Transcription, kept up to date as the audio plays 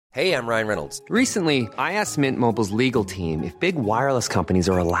Hey, I'm Ryan Reynolds. Recently, I asked Mint Mobile's legal team if big wireless companies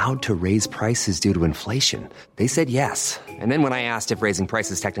are allowed to raise prices due to inflation. They said yes. And then when I asked if raising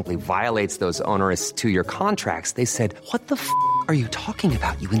prices technically violates those onerous two-year contracts, they said, "What the f*** are you talking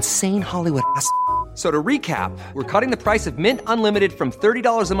about, you insane Hollywood ass?" So to recap, we're cutting the price of Mint Unlimited from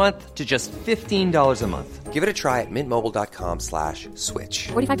 $30 a month to just $15 a month. Give it a try at mintmobile.com/switch.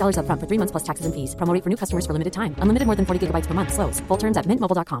 $45 up front for 3 months plus taxes and fees. Promo rate for new customers for limited time. Unlimited more than 40 gigabytes per month. Slows full terms at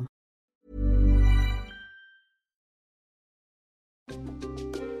mintmobile.com.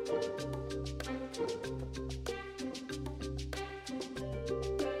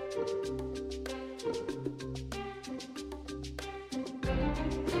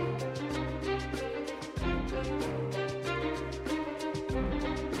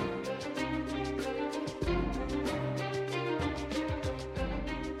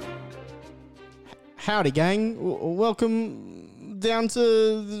 Howdy, gang. Welcome down to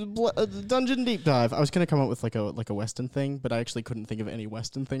the Dungeon Deep Dive. I was going to come up with like a Western thing, but I actually couldn't think of any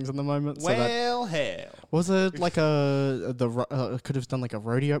Western things at the moment. Well, hell. Was it like could have done like a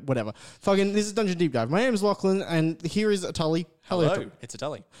rodeo? Whatever. Fucking, this is Dungeon Deep Dive. My name is Lachlan, and here is Tully. Hello, it's a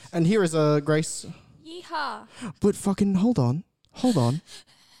Tully. And here is Grace. Yeehaw. But fucking, hold on.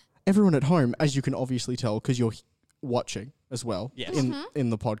 Everyone at home, as you can obviously tell, because you're watching as well, yes. in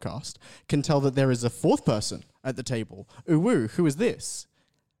the podcast, can tell that there is a fourth person at the table. Uwu, who is this?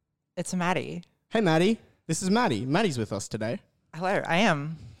 It's Maddie. Hey, Maddie. This is Maddie. Maddie's with us today. Hello, I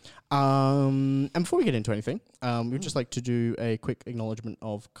am. And before we get into anything, we'd just like to do a quick acknowledgement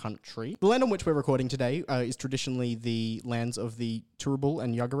of country. The land on which we're recording today is traditionally the lands of the Turrbal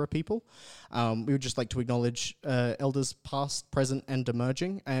and Yagara people. We would just like to acknowledge elders past, present, and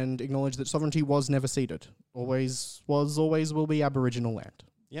emerging, and acknowledge that sovereignty was never ceded. Always was, always will be Aboriginal land.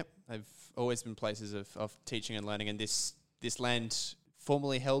 Yep, they've always been places of teaching and learning, and this land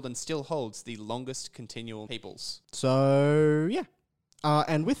formerly held and still holds the longest continual peoples. So, yeah.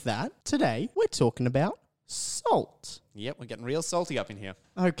 And with that, today, we're talking about salt. Yep, we're getting real salty up in here.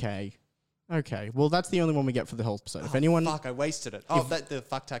 Okay. Well, that's the only one we get for the whole episode. If anyone... Fuck, I wasted it. Oh, the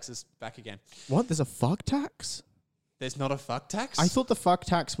fuck tax is back again. What? There's a fuck tax? There's not a fuck tax? I thought the fuck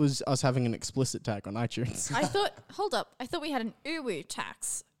tax was us having an explicit tag on iTunes. I thought we had an uwu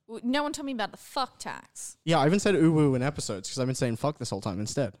tax. No one told me about the fuck tax. Yeah, I haven't said uwu in episodes because I've been saying fuck this whole time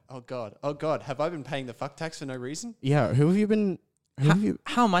instead. Oh, God. Have I been paying the fuck tax for no reason? Yeah, who have you been...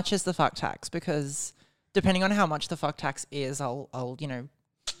 How much is the fuck tax? Because depending on how much the fuck tax is, I'll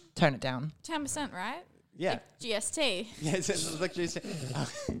tone it down. 10%, right? Yeah. GST. Yeah, it's like GST.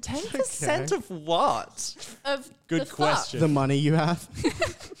 10% of what? Of Good the fuck. question. The money you have?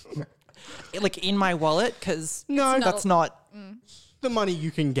 Like in my wallet? Because No. that's not... The money you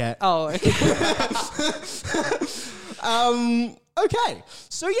can get. Oh, okay. Okay.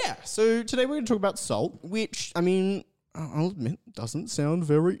 So today we're going to talk about salt, which, I mean... I'll admit, doesn't sound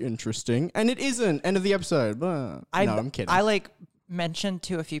very interesting. And it isn't. End of the episode. No, I'm kidding. I mentioned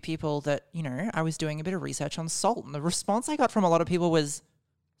to a few people that, I was doing a bit of research on salt. And the response I got from a lot of people was,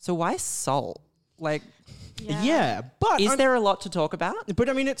 so why salt? Like, yeah, but... Is there a lot to talk about? But,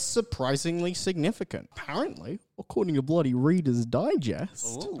 I mean, it's surprisingly significant. Apparently, according to bloody Reader's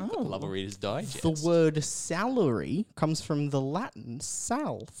Digest... Love a Reader's Digest. The word salary comes from the Latin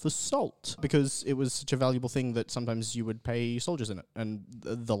sal, for salt, because it was such a valuable thing that sometimes you would pay soldiers in it and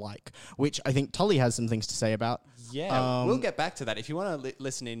the like, which I think Tully has some things to say about. Yeah, we'll get back to that. If you want to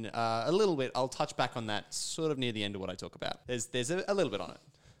listen in a little bit, I'll touch back on that sort of near the end of what I talk about. There's a little bit on it.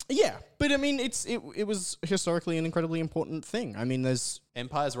 Yeah, but I mean, it was historically an incredibly important thing. I mean,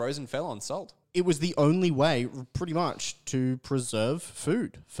 Empires rose and fell on salt. It was the only way, pretty much, to preserve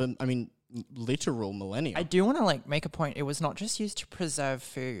food for, literal millennia. I do want to make a point. It was not just used to preserve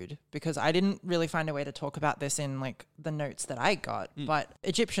food, because I didn't really find a way to talk about this in the notes that I got. But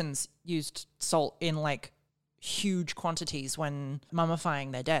Egyptians used salt in huge quantities when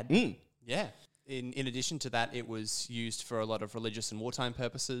mummifying their dead. Yeah. In addition to that, it was used for a lot of religious and wartime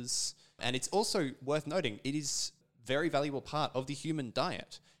purposes. And it's also worth noting, it is a very valuable part of the human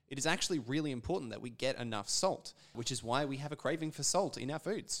diet. It is actually really important that we get enough salt, which is why we have a craving for salt in our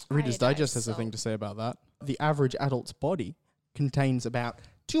foods. Reader's Digest has a thing to say about that. The average adult's body contains about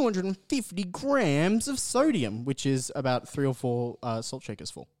 250 grams of sodium, which is about 3 or 4 salt shakers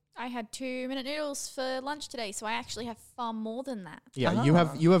full. I had 2-minute noodles for lunch today, so I actually have far more than that. Yeah,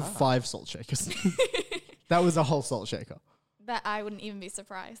 you have 5 salt shakers. That was a whole salt shaker. That I wouldn't even be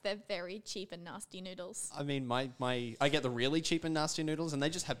surprised. They're very cheap and nasty noodles. I mean, I get the really cheap and nasty noodles, and they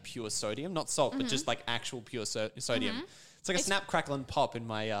just have pure sodium, not salt, but just actual pure sodium. It's like a snap, crackle, and pop in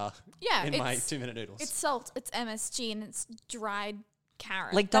my my 2-minute noodles. It's salt, it's MSG, and it's dried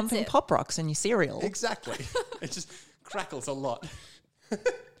carrot. Like That's dumping it. Pop Rocks in your cereal. Exactly. It just crackles a lot.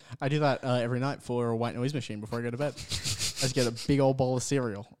 I do that every night for a white noise machine before I go to bed. I just get a big old bowl of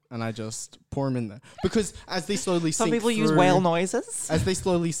cereal and I just pour them in there. Because as they slowly Some sink people use through- whale noises. As they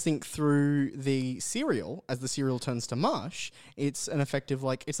slowly sink through the cereal, as the cereal turns to mush, it's an effective,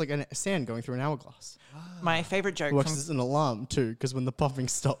 it's like a sand going through an hourglass. My favorite joke It works from as an alarm too, because when the popping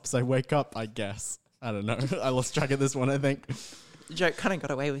stops, I wake up, I guess. I don't know. I lost track of this one, I think. joke kind of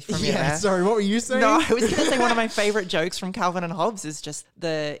got away with from you Yeah, there. sorry, what were you saying? No, I was going to say one of my favorite jokes from Calvin and Hobbes is just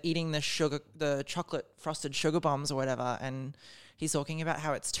the eating the chocolate frosted sugar bombs or whatever, and he's talking about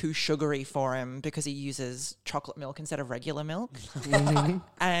how it's too sugary for him because he uses chocolate milk instead of regular milk.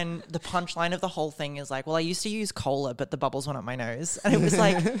 And the punchline of the whole thing is like, well, I used to use cola, but the bubbles went up my nose. And it was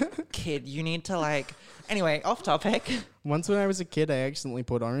like, kid, you need to anyway, off topic. Once when I was a kid, I accidentally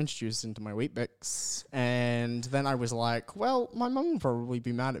put orange juice into my Weet-Bix. And then I was like, well, my mum would probably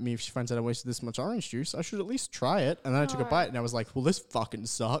be mad at me if she finds out I wasted this much orange juice. I should at least try it. And then I took a bite and I was like, well, this fucking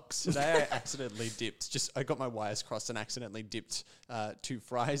sucks. Today I accidentally I got my wires crossed and accidentally dipped 2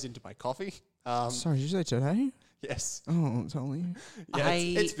 fries into my coffee. Sorry, did you say today? Yes. Oh, totally. Yeah,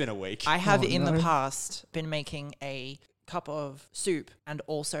 it's been a week. I have Oh, in the no. past been making a cup of soup and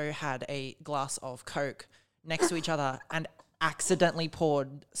also had a glass of Coke next to each other and accidentally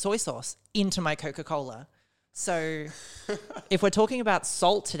poured soy sauce into my Coca-Cola. So if we're talking about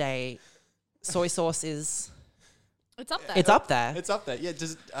salt today, soy sauce is... It's up there. It's up there. It's up there. Yeah.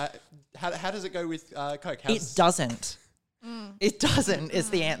 Does how does it go with Coke? It doesn't. It doesn't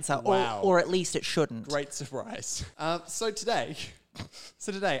is the answer. Wow. Or at least it shouldn't. Great surprise. So today,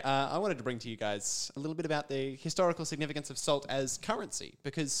 I wanted to bring to you guys a little bit about the historical significance of salt as currency,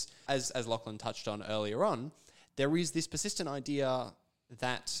 because as Lachlan touched on earlier on, there is this persistent idea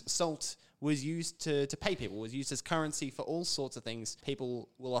that salt was used to pay people, was used as currency for all sorts of things. People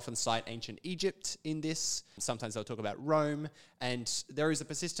will often cite ancient Egypt in this. Sometimes they'll talk about Rome. And there is a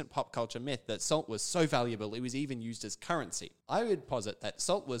persistent pop culture myth that salt was so valuable, it was even used as currency. I would posit that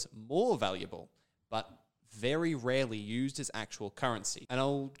salt was more valuable, but very rarely used as actual currency. And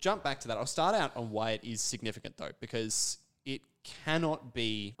I'll jump back to that. I'll start out on why it is significant, though, because it cannot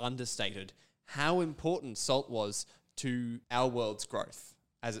be understated how important salt was to our world's growth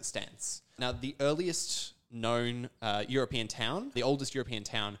as it stands. Now, the earliest known European town, the oldest European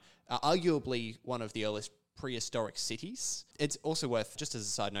town, arguably one of the earliest prehistoric cities. It's also worth, just as a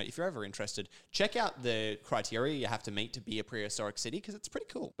side note, if you're ever interested, check out the criteria you have to meet to be a prehistoric city, because it's pretty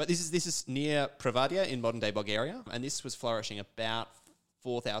cool. But this is near Provadia in modern-day Bulgaria, and this was flourishing about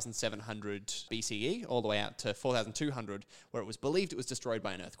 4,700 BCE all the way out to 4,200, where it was believed it was destroyed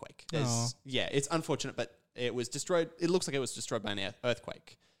by an earthquake. Yeah, it's unfortunate, but it was destroyed. It looks like it was destroyed by an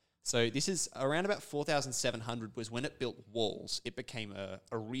earthquake. So this is around about 4,700 was when it built walls. It became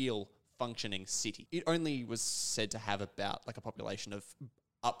a real functioning city. It only was said to have about a population of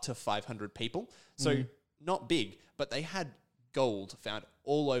up to 500 people. So not big, but they had gold found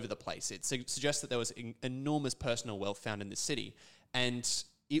all over the place. It suggests that there was enormous personal wealth found in this city. And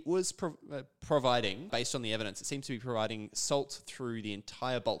it was providing, based on the evidence, it seems to be providing salt through the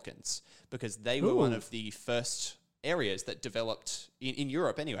entire Balkans, because they were one of the first areas that developed, in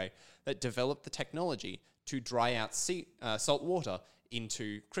Europe anyway, that developed the technology to dry out salt water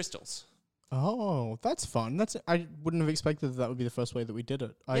into crystals. Oh, that's fun. I wouldn't have expected that would be the first way that we did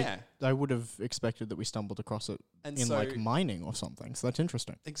it. I would have expected that we stumbled across it in mining or something. So that's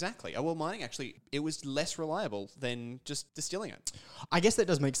interesting. Exactly. Well, mining actually, it was less reliable than just distilling it. I guess that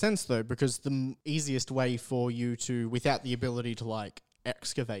does make sense though, because the easiest way for you to, without the ability to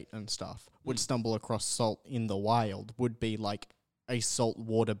excavate and stuff, would stumble across salt in the wild would be a salt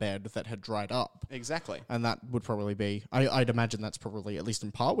waterbed that had dried up. Exactly. And that would probably be, I'd imagine that's probably, at least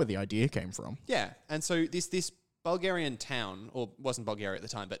in part, where the idea came from. Yeah. And so this Bulgarian town, or wasn't Bulgaria at the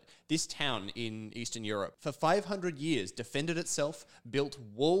time, but this town in Eastern Europe, for 500 years defended itself, built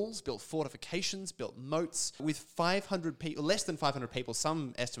walls, built fortifications, built moats with 500 people, less than 500 people,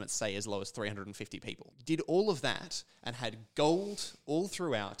 some estimates say as low as 350 people. Did all of that and had gold all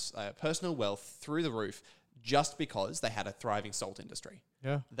throughout, personal wealth through the roof, just because they had a thriving salt industry.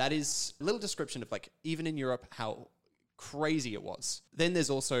 Yeah. That is a little description of even in Europe, how crazy it was. Then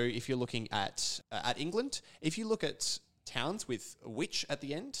there's also, if you're looking at England, if you look at towns with wich at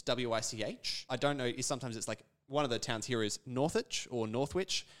the end, W-I-C-H, I don't know, sometimes it's one of the towns here is Northwich or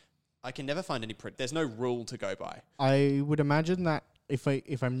Northwich. I can never find any print. There's no rule to go by. I would imagine that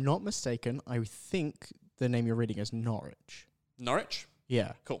if I'm not mistaken, I think the name you're reading is Norwich. Norwich?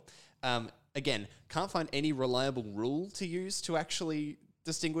 Yeah. Cool. Again, can't find any reliable rule to use to actually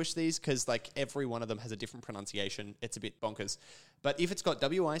distinguish these, because every one of them has a different pronunciation. It's a bit bonkers. But if it's got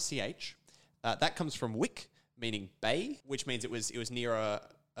WICH, that comes from wic, meaning bay, which means it was near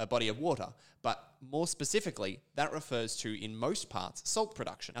a body of water. But more specifically, that refers to, in most parts, salt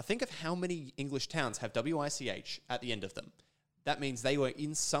production. Now think of how many English towns have WICH at the end of them. That means they were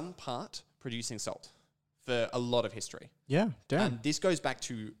in some part producing salt for a lot of history. Yeah, damn. And this goes back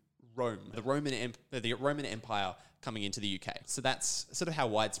to Rome, the Roman Empire coming into the UK. So that's sort of how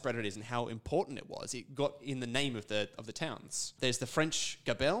widespread it is and how important it was. It got in the name of the towns. There's the French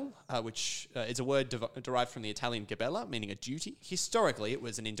gabelle, which is a word derived from the Italian gabella, meaning a duty. Historically, it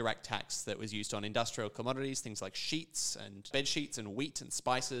was an indirect tax that was used on industrial commodities, things like sheets and bed sheets and wheat and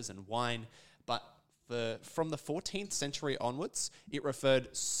spices and wine. But from the 14th century onwards, it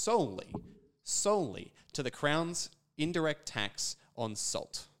referred solely to the crown's indirect tax on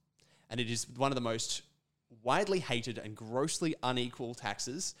salt. And it is one of the most widely hated and grossly unequal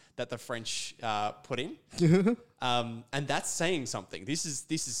taxes that the French put in. And that's saying something. This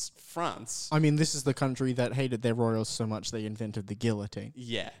is France. I mean, this is the country that hated their royals so much they invented the guillotine.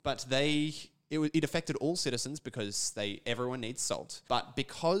 Yeah, but it affected all citizens because everyone needs salt. But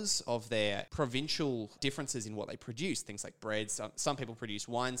because of their provincial differences in what they produce, things like bread, some people produce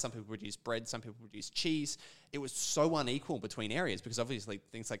wine, some people produce bread, some people produce cheese. It was so unequal between areas because obviously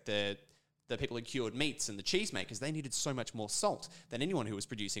things like the people who cured meats and the cheesemakers, they needed so much more salt than anyone who was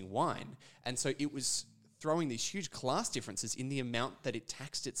producing wine. And so it was throwing these huge class differences in the amount that it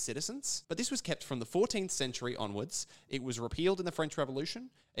taxed its citizens. But this was kept from the 14th century onwards. It was repealed in the French Revolution.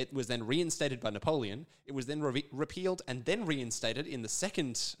 It was then reinstated by Napoleon. It was then repealed and then reinstated in the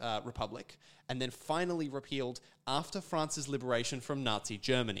Second Republic, and then finally repealed after France's liberation from Nazi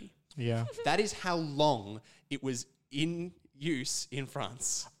Germany. Yeah. That is how long it was in use in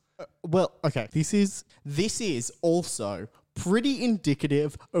France. Well, okay. This is also pretty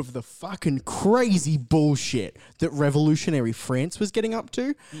indicative of the fucking crazy bullshit that revolutionary France was getting up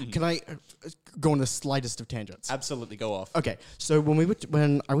to. Can I go on the slightest of tangents? Absolutely, go off. Okay, so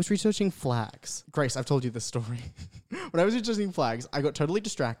when I was researching flags, Grace, I've told you this story. When I was researching flags, I got totally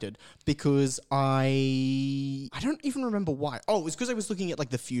distracted because I don't even remember why. Oh, it was because I was looking at like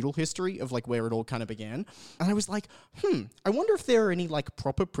the feudal history of like where it all kind of began, and I was like, I wonder if there are any like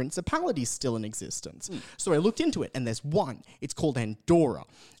proper principalities still in existence. So I looked into it, and there's one. It's called Andorra.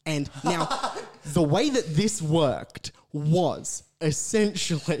 And now, the way that this worked was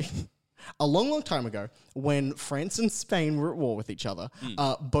essentially a long, long time ago, when France and Spain were at war with each other,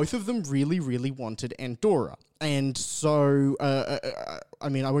 both of them really, really wanted Andorra. And so, I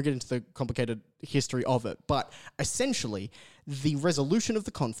mean, I won't get into the complicated history of it, but essentially, the resolution of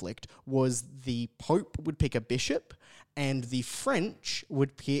the conflict was the Pope would pick a bishop, and the French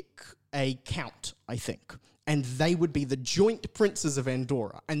would pick a count, I think. And they would be the joint princes of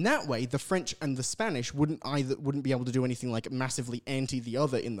Andorra. And that way, the French and the Spanish wouldn't be able to do anything like massively anti the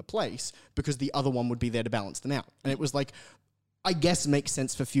other in the place, because the other one would be there to balance them out. And it was like, I guess makes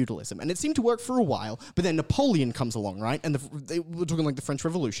sense for feudalism. And it seemed to work for a while, but then Napoleon comes along, right? And they were talking like the French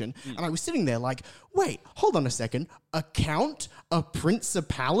Revolution. And I was sitting there like, wait, hold on a second. A count? A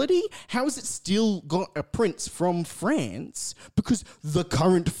principality? How has it still got a prince from France? Because the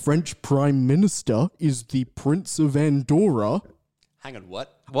current French Prime Minister is the Prince of Andorra. Hang on,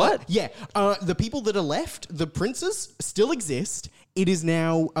 what? What? Yeah, the people that are left, the princes, still exist. It is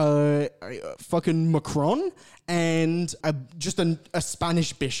now fucking Macron and just a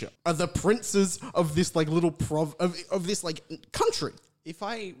Spanish bishop are the princes of this like little of this like country. If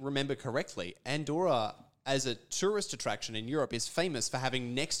I remember correctly, Andorra, as a tourist attraction in Europe, is famous for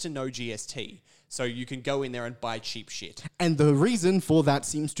having next to no GST. So you can go in there and buy cheap shit. And the reason for that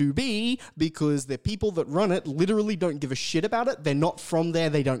seems to be because the people that run it literally don't give a shit about it. They're not from there.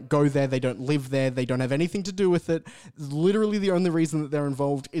 They don't go there. They don't live there. They don't have anything to do with it. Literally the only reason that they're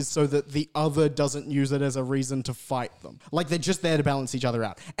involved is so that the other doesn't use it as a reason to fight them. Like they're just there to balance each other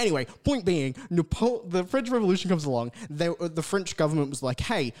out. Anyway, point being, the French Revolution comes along. The French government was like,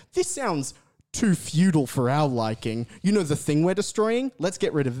 hey, this sounds too feudal for our liking. You know the thing we're destroying? Let's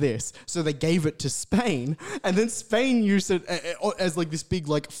get rid of this. So they gave it to Spain, and then Spain used it as like this big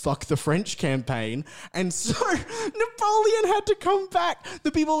like fuck the French campaign. And so Napoleon had to come back.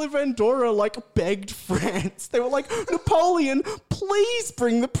 The people of Andorra like begged France. They were like, Napoleon, please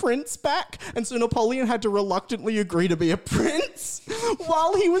bring the prince back. And so Napoleon had to reluctantly agree to be a prince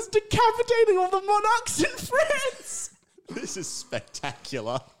while he was decapitating all the monarchs in France. This is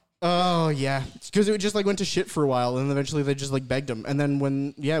spectacular. Oh, yeah. Because it just like went to shit for a while, and eventually they just like begged him. And then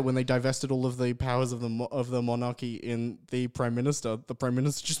when they divested all of the powers of the monarchy in the prime minister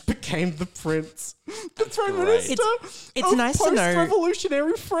just became the prince. The prime minister It's nice to know.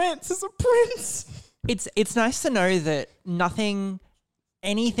 Post-revolutionary France is a prince. It's nice to know that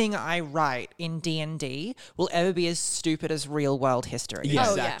anything I write in D&D will ever be as stupid as real world history. Yeah.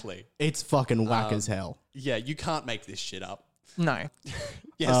 Oh, yeah. Exactly. It's fucking whack as hell. Yeah, you can't make this shit up. No.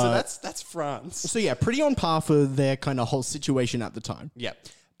 Yeah, so that's France. So yeah, pretty on par for their kind of whole situation at the time. Yeah,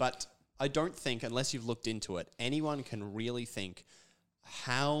 but I don't think, unless you've looked into it, anyone can really think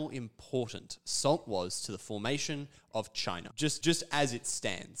how important salt was to the formation of China. Just as it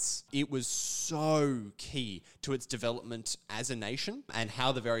stands, it was so key to its development as a nation and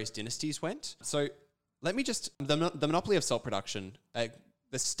how the various dynasties went. So let me just, the monopoly of salt production,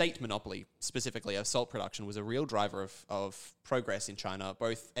 the state monopoly specifically of salt production was a real driver of progress in China,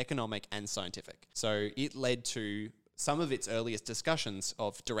 both economic and scientific. So it led to some of its earliest discussions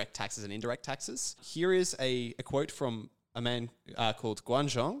of direct taxes and indirect taxes. Here is a quote from a man called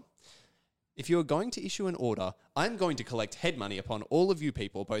Guanzhong. If you are going to issue an order, I'm going to collect head money upon all of you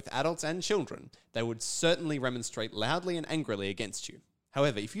people, both adults and children. They would certainly remonstrate loudly and angrily against you.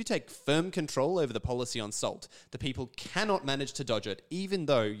 However, if you take firm control over the policy on salt, the people cannot manage to dodge it, even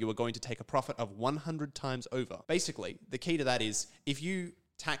though you are going to take a profit of 100 times over. Basically, the key to that is if you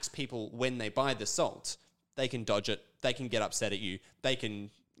tax people when they buy the salt, they can dodge it, they can get upset at you, they can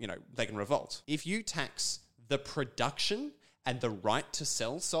revolt. If you tax the production and the right to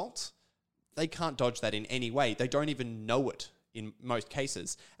sell salt, they can't dodge that in any way. They don't even know it in most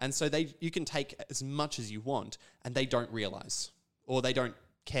cases. And so you can take as much as you want and they don't realize, or they don't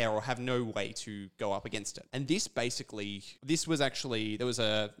care or have no way to go up against it. And there was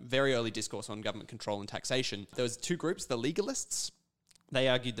a very early discourse on government control and taxation. There was two groups, the legalists. They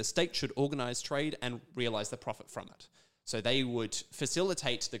argued the state should organize trade and realize the profit from it. So they would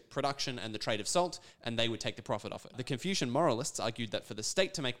facilitate the production and the trade of salt, and they would take the profit off it. The Confucian moralists argued that for the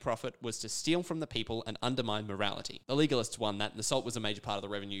state to make profit was to steal from the people and undermine morality. The legalists won that, and the salt was a major part of the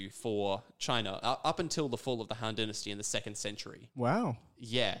revenue for China up until the fall of the Han Dynasty in the 2nd century. Wow.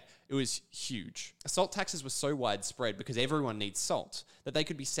 Yeah, it was huge. Salt taxes were so widespread because everyone needs salt that they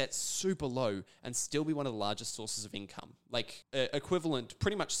could be set super low and still be one of the largest sources of income. Like equivalent,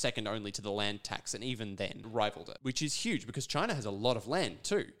 pretty much second only to the land tax, and even then rivaled it, which is huge because China has a lot of land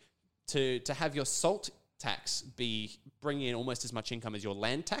too. To have your salt tax be bringing in almost as much income as your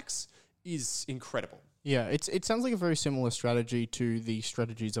land tax is incredible. Yeah, it sounds like a very similar strategy to the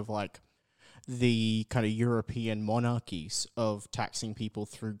strategies of like the kind of European monarchies of taxing people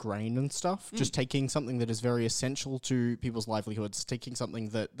through grain and stuff, just taking something that is very essential to people's livelihoods, taking something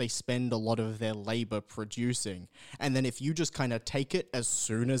that they spend a lot of their labor producing. And then if you just kind of take it as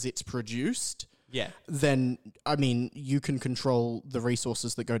soon as it's produced, then, I mean, you can control the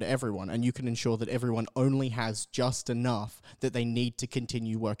resources that go to everyone, and you can ensure that everyone only has just enough that they need to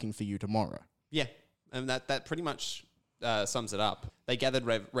continue working for you tomorrow. Yeah, and that pretty much sums it up. They gathered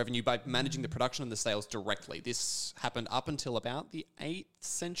revenue by managing the production and the sales directly. This happened up until about the 8th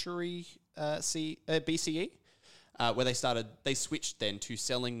century BCE, where they switched then to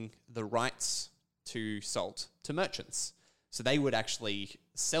selling the rights to salt to merchants. So they would actually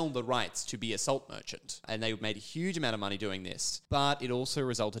sell the rights to be a salt merchant, and they made a huge amount of money doing this. But it also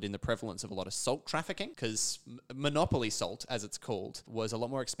resulted in the prevalence of a lot of salt trafficking, because monopoly salt, as it's called, was a lot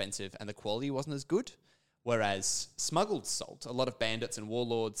more expensive and the quality wasn't as good. Whereas smuggled salt, a lot of bandits and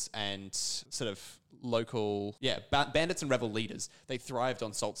warlords and sort of local, bandits and rebel leaders, they thrived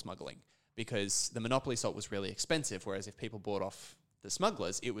on salt smuggling because the monopoly salt was really expensive, whereas if people bought off the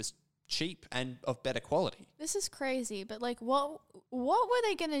smugglers, it was cheap and of better quality. This is crazy, but like what were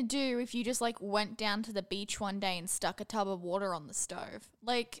they going to do if you just like went down to the beach one day and stuck a tub of water on the stove?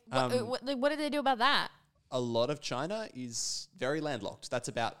 Like what did they do about that? A lot of China is very landlocked. That's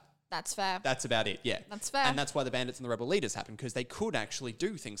fair. That's about it, yeah. That's fair. And that's why the bandits and the rebel leaders happened, because they could actually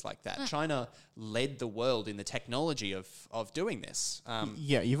do things like that. China led the world in the technology of doing this.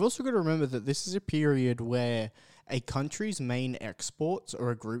 Yeah, you've also got to remember that this is a period where a country's main exports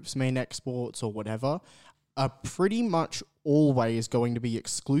or a group's main exports or whatever are pretty much always going to be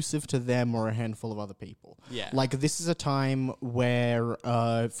exclusive to them or a handful of other people. Yeah. Like this is a time where,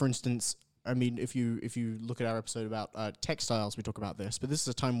 for instance, I mean, if you look at our episode about textiles, we talk about this, but this is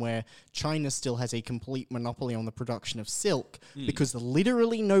a time where China still has a complete monopoly on the production of silk because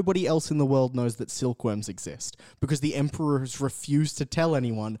literally nobody else in the world knows that silkworms exist because the emperors refuse to tell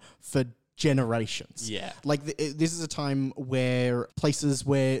anyone for generations. Yeah. Like this is a time where places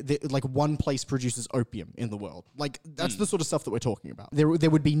where like one place produces opium in the world. Like that's the sort of stuff that we're talking about. There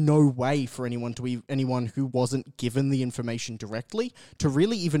would be no way for anyone who wasn't given the information directly to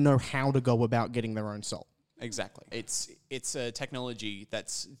really even know how to go about getting their own salt. Exactly. It's a technology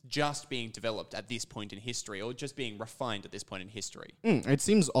that's just being developed at this point in history, or just being refined at this point in history. It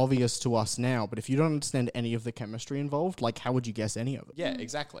seems obvious to us now, but if you don't understand any of the chemistry involved, like, how would you guess any of it? Yeah,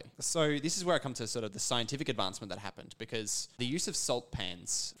 exactly. So this is where I come to sort of the scientific advancement that happened, because the use of salt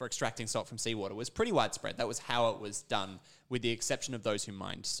pans for extracting salt from seawater was pretty widespread. That was how it was done, with the exception of those who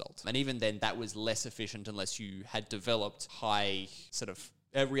mined salt. And even then, that was less efficient unless you had developed high sort of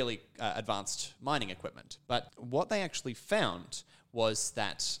really advanced mining equipment. But what they actually found was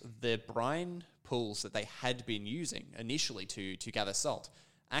that the brine pools that they had been using initially to gather salt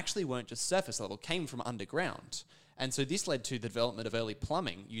actually weren't just surface level, came from underground. And so this led to the development of early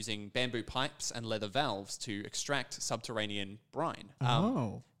plumbing using bamboo pipes and leather valves to extract subterranean brine.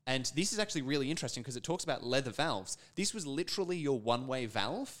 And this is actually really interesting because it talks about leather valves. This was literally your one-way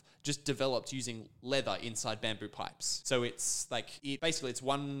valve, just developed using leather inside bamboo pipes. So it's like, basically it's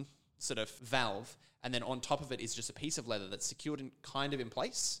one sort of valve, and then on top of it is just a piece of leather that's secured in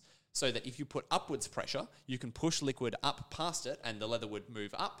place, so that if you put upwards pressure, you can push liquid up past it, and the leather would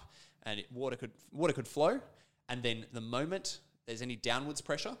move up, and water could flow. And then the moment there's any downwards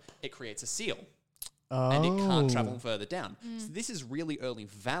pressure, it creates a seal. And it can't travel further down. So this is really early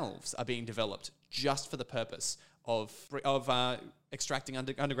valves are being developed just for the purpose of extracting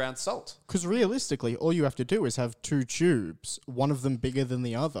underground salt. Because realistically, all you have to do is have two tubes, one of them bigger than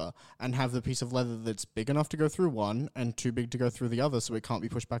the other, and have the piece of leather that's big enough to go through one and too big to go through the other, so it can't be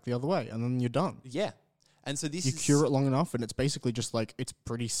pushed back the other way, and then you're done. Yeah. And so this you cure it long enough, and it's basically just like, it's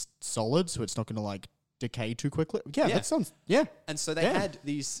pretty solid, so it's not going to like decay too quickly. Yeah, that sounds, And so they had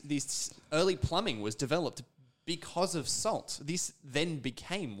these early plumbing was developed because of salt. This then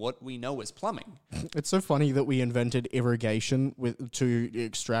became what we know as plumbing. It's so funny that we invented irrigation to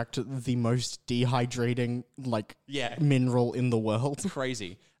extract the most dehydrating mineral in the world.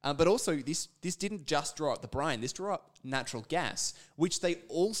 Crazy. But also, this didn't just draw up the brine. This drew up natural gas, which they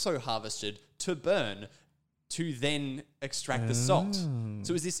also harvested to burn to then extract the salt. So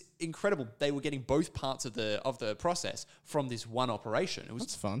it was this incredible. They were getting both parts of the process from this one operation. It was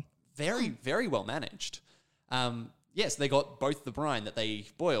That's fun. Very, very well managed. Yes, they got both the brine that they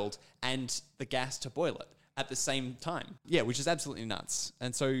boiled and the gas to boil it at the same time. Yeah, which is absolutely nuts.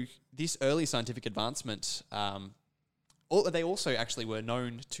 And so this early scientific advancement, they also actually were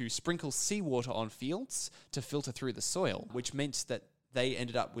known to sprinkle seawater on fields to filter through the soil, which meant that they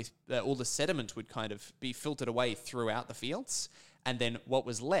ended up with all the sediment would kind of be filtered away throughout the fields. And then what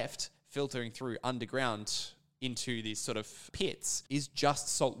was left filtering through underground into these sort of pits is just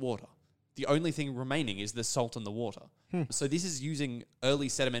salt water. The only thing remaining is the salt in the water. So this is using early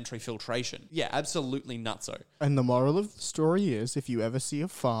sedimentary filtration. Yeah, absolutely nutso. And the moral of the story is, if you ever see a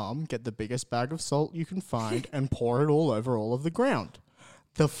farm, get the biggest bag of salt you can find and pour it all over all of the ground.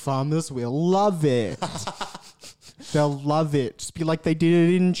 The farmers will love it. They'll love it. Just be like they did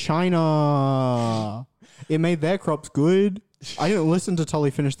it in China. It made their crops good. I didn't listen to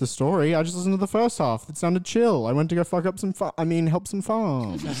Tully finish the story. I just listened to the first half. It sounded chill. I went to go help some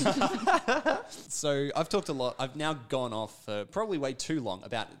farms. So I've talked a lot. I've now gone off probably way too long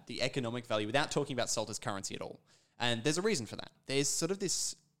about the economic value without talking about salt as currency at all. And there's a reason for that. There's sort of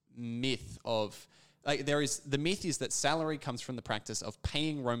this myth of... the myth is that salary comes from the practice of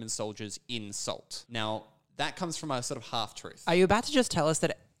paying Roman soldiers in salt. Now, that comes from a sort of half-truth. Are you about to just tell us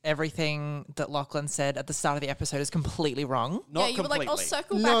that everything that Lachlan said at the start of the episode is completely wrong? Not you completely. were like, I'll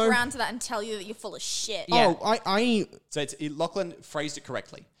circle back around to that and tell you that you're full of shit. Yeah. Oh, So Lachlan phrased it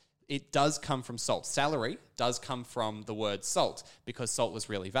correctly. It does come from salt. Salary does come from the word salt because salt was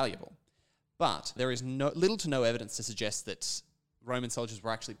really valuable. But there is little to no evidence to suggest that Roman soldiers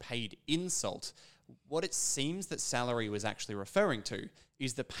were actually paid in salt. What it seems that salary was actually referring to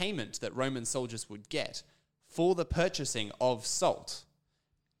is the payment that Roman soldiers would get for the purchasing of salt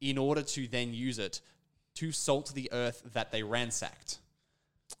in order to then use it to salt the earth that they ransacked.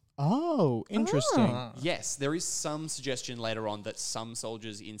 Oh, interesting. Yes, there is some suggestion later on that some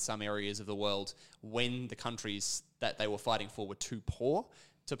soldiers in some areas of the world, when the countries that they were fighting for were too poor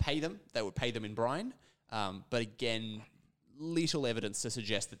to pay them, they would pay them in brine. But again, little evidence to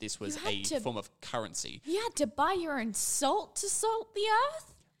suggest that this was a form of currency. You had to buy your own salt to salt the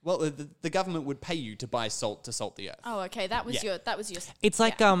earth? Well, the government would pay you to buy salt to salt the earth. Oh, okay. That was your. It's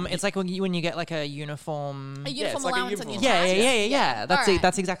like it's like when you get like a uniform. A uniform allowance on your Yeah. tax.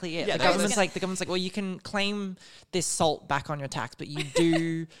 That's exactly it. Yeah, the government's like, well, you can claim this salt back on your tax, but you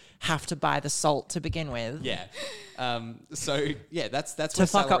do have to buy the salt to begin with. Yeah. So yeah, that's to where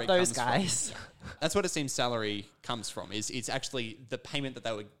fuck salary up those comes guys. From. That's what it seems salary comes from. It's actually the payment that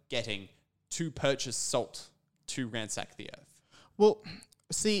they were getting to purchase salt to ransack the earth. Well,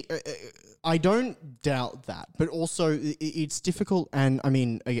 See, I don't doubt that, but also it's difficult. And I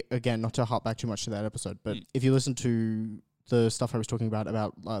mean, again, not to harp back too much to that episode, but if you listen to the stuff I was talking about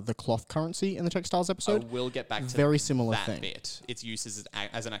the cloth currency in the textiles episode, we'll get back to very similar that thing. bit. Its use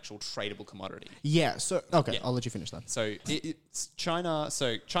as an actual tradable commodity. Yeah. So okay, I'll let you finish that. So it's China.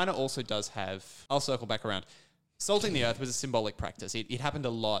 So China also does have. I'll circle back around. Salting the earth was a symbolic practice. It happened a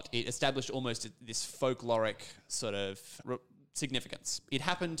lot. It established almost this folkloric sort of significance. It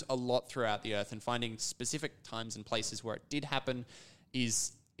happened a lot throughout the earth, and finding specific times and places where it did happen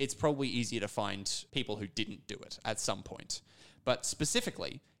it's probably easier to find people who didn't do it at some point. But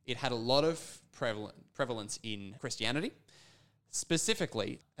specifically, it had a lot of prevalence in Christianity.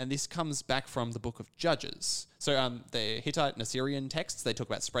 Specifically, and this comes back from the Book of Judges. So the Hittite and Assyrian texts, they talk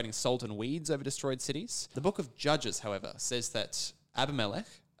about spreading salt and weeds over destroyed cities. The Book of Judges, however, says that Abimelech,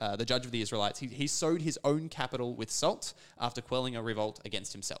 the judge of the Israelites, he sowed his own capital with salt after quelling a revolt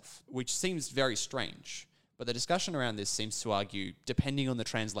against himself, which seems very strange. But the discussion around this seems to argue, depending on the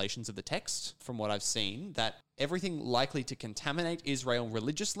translations of the text, from what I've seen, that everything likely to contaminate Israel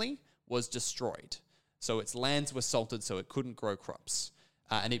religiously was destroyed. So its lands were salted so it couldn't grow crops.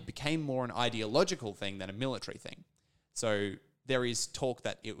 And it became more an ideological thing than a military thing. So there is talk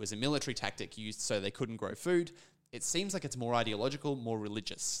that it was a military tactic used so they couldn't grow food. It seems like it's more ideological, more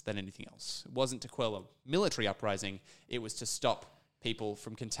religious than anything else. It wasn't to quell a military uprising, it was to stop people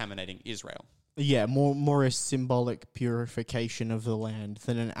from contaminating Israel. Yeah, more a symbolic purification of the land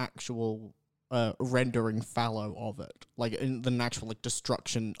than an actual rendering fallow of it, like in the actual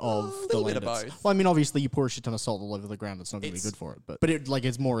destruction of the land. Bit of both. Well, I mean, obviously, you pour a shit ton of salt all over the ground; it's not going to be good for it. But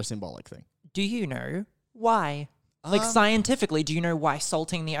it's more a symbolic thing. Do you know why? Like scientifically, do you know why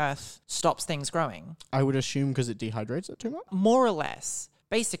salting the earth stops things growing? I would assume because it dehydrates it too much. More or less.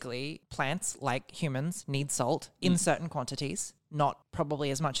 Basically, plants, like humans, need salt in certain quantities. Not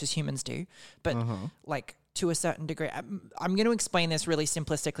probably as much as humans do, but like to a certain degree. I'm going to explain this really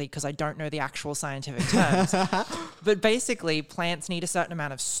simplistically because I don't know the actual scientific terms. But basically, plants need a certain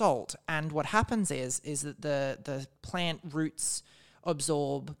amount of salt. And what happens is that the plant roots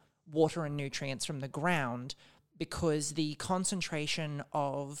absorb water and nutrients from the ground, because the concentration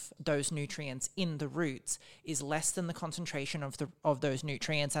of those nutrients in the roots is less than the concentration of those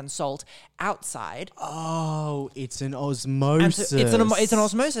nutrients and salt outside. Oh, it's an osmosis. And so it's an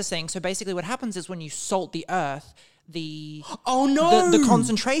osmosis thing. So basically what happens is when you salt the earth, the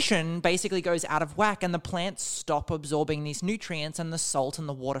concentration basically goes out of whack and the plants stop absorbing these nutrients and the salt and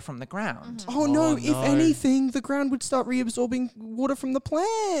the water from the ground. Oh no, if anything, the ground would start reabsorbing water from the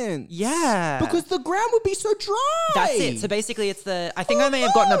plants. Yeah. Because the ground would be so dry. That's it. So basically it's I think I may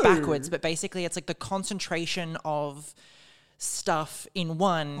have gotten it backwards, but basically it's like the concentration of stuff in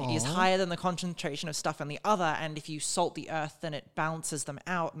one is higher than the concentration of stuff in the other, and if you salt the earth, then it balances them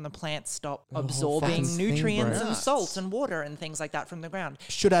out and the plants stop absorbing nutrients and salt and water and things like that from the ground.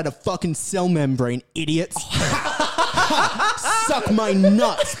 Should add a fucking cell membrane, idiots. Suck my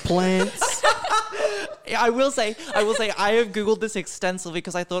nuts, plants. I will say I have Googled this extensively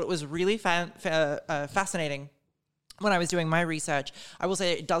because I thought it was really fascinating. When I was doing my research, I will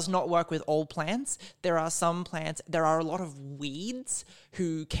say it does not work with all plants. There are some plants, there are a lot of weeds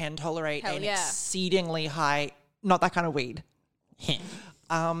who can tolerate exceedingly high, not that kind of weed.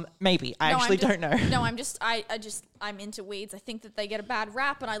 Maybe. I actually don't know. No, I'm into weeds. I think that they get a bad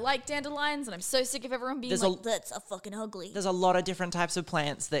rap, and I like dandelions, and I'm so sick of everyone being that's a fucking ugly. There's a lot of different types of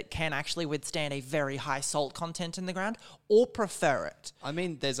plants that can actually withstand a very high salt content in the ground or prefer it. I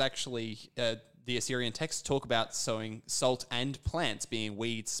mean, there's actually... the Assyrian texts talk about sowing salt and plants being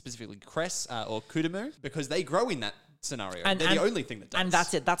weeds, specifically cress or kudamu, because they grow in that scenario. And they're the only thing that does. And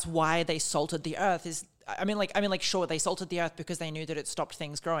that's it. That's why they salted the earth. Sure, they salted the earth because they knew that it stopped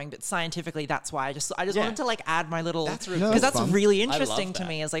things growing, but scientifically, that's why I just wanted to add my little, because that's really interesting to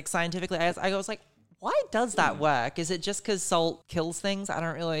me. Is like scientifically, I was like, why does that work? Is it just because salt kills things? I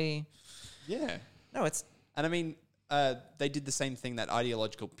don't really. Yeah. No, it's. And I mean. They did the same thing, that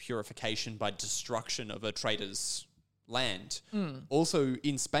ideological purification by destruction of a trader's land. Also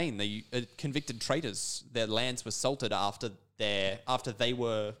in Spain, they convicted traitors. Their lands were salted after their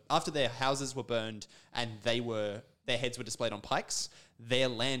houses were burned and their heads were displayed on pikes. Their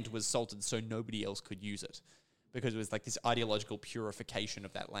land was salted so nobody else could use it, because it was like this ideological purification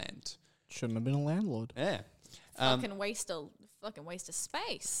of that land. Shouldn't have been a landlord. Yeah. Fucking waste of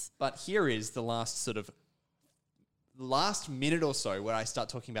space. But here is the last minute or so where I start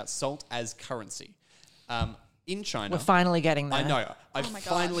talking about salt as currency. In China... We're finally getting there. I know. I'm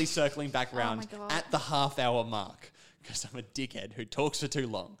finally circling back around at the half-hour mark, because I'm a dickhead who talks for too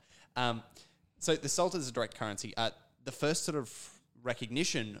long. So the salt is a direct currency. The first sort of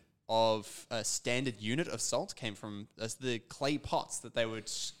recognition of a standard unit of salt came from the clay pots that they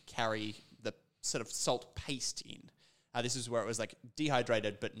would carry the sort of salt paste in. This is where it was like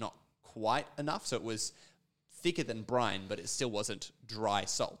dehydrated but not quite enough, so it was thicker than brine, but it still wasn't dry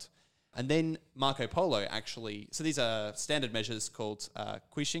salt. And then Marco Polo actually, so these are standard measures called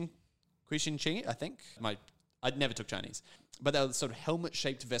Quixinchi, I think. I never took Chinese, but they were sort of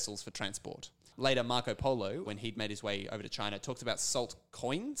helmet-shaped vessels for transport. Later, Marco Polo, when he'd made his way over to China, talked about salt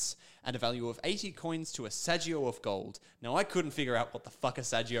coins and a value of 80 coins to a saggio of gold. Now, I couldn't figure out what the fuck a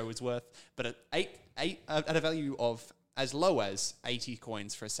saggio was worth, but at a value of as low as 80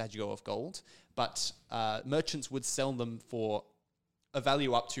 coins for a saggio of gold, but merchants would sell them for a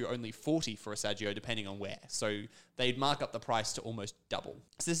value up to only 40 for a saggio, depending on where. So they'd mark up the price to almost double.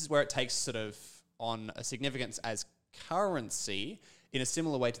 So this is where it takes sort of on a significance as currency in a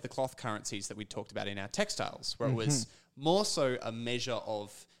similar way to the cloth currencies that we talked about in our textiles, where it was more so a measure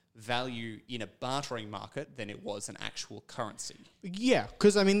of value in a bartering market than it was an actual currency. Yeah,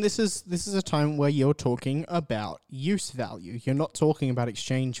 because I mean, this is a time where you're talking about use value. You're not talking about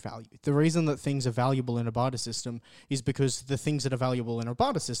exchange value. The reason that things are valuable in a barter system is because the things that are valuable in a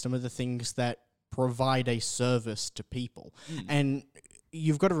barter system are the things that provide a service to people. And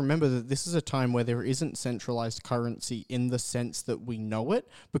you've got to remember that this is a time where there isn't centralized currency in the sense that we know it,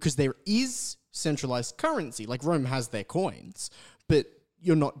 because there is centralized currency. Like Rome has their coins, but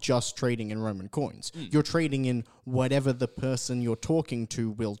you're not just trading in Roman coins. You're trading in whatever the person you're talking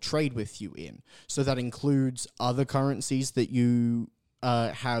to will trade with you in. So that includes other currencies that you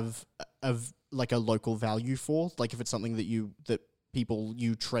have like a local value for. Like if it's something that people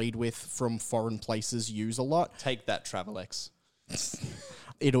you trade with from foreign places use a lot. Take that, Travelex.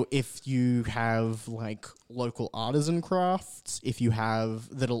 If you have like local artisan crafts, if you have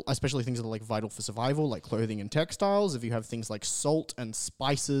especially things that are like vital for survival, like clothing and textiles, if you have things like salt and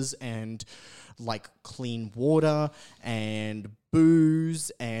spices and like clean water and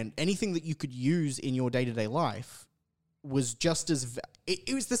booze and anything that you could use in your day-to-day life was just as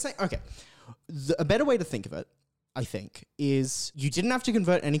it was the same. Okay, a better way to think of it, I think, is you didn't have to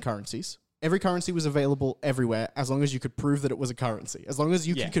convert any currencies. Every currency was available everywhere as long as you could prove that it was a currency. As long as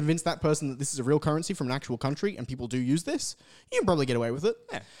you could convince that person that this is a real currency from an actual country and people do use this, you can probably get away with it.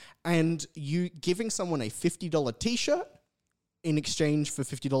 Yeah. And you giving someone a $50 t-shirt in exchange for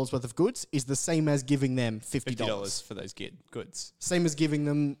 $50 worth of goods is the same as giving them $50 for those goods. Same as giving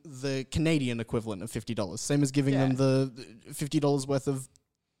them the Canadian equivalent of $50. Same as giving them the $50 worth of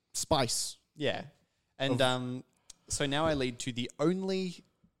spice. Yeah. And so now I lead to the only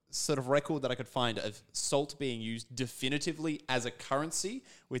sort of record that I could find of salt being used definitively as a currency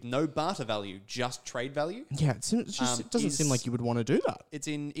with no barter value, just trade value. Yeah, it doesn't seem like you would want to do that. It's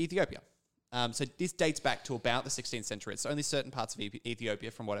in Ethiopia. So this dates back to about the 16th century. It's only certain parts of Ethiopia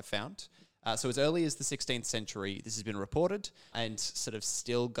from what I've found. So as early as the 16th century, this has been reported and sort of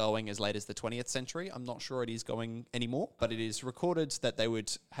still going as late as the 20th century. I'm not sure it is going anymore, but it is recorded that they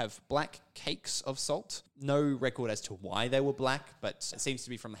would have black cakes of salt. No record as to why they were black, but it seems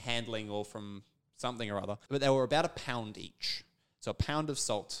to be from handling or from something or other. But they were about £1 each. So £1 of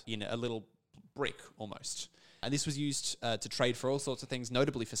salt in a little brick almost. And this was used to trade for all sorts of things,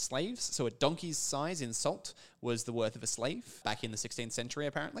 notably for slaves. So a donkey's size in salt was the worth of a slave back in the 16th century,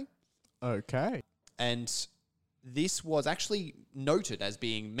 apparently. Okay. And this was actually noted as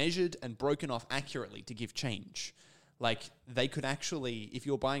being measured and broken off accurately to give change. Like, they could actually, if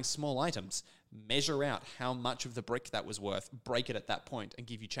you're buying small items, measure out how much of the brick that was worth, break it at that point, and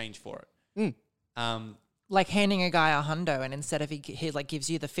give you change for it. Like handing a guy a hundo, and instead of he like gives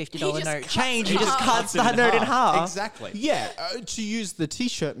you the $50 note change, he he just cuts that in note in half. Exactly. Yeah, to use the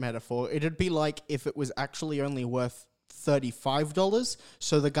t-shirt metaphor, it'd be like if it was actually only worth $35,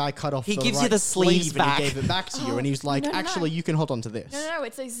 so the guy cut off He the gives right you the sleeves sleeve back. and he gave it back to you, and he was like, No. actually, you can hold on to this. No,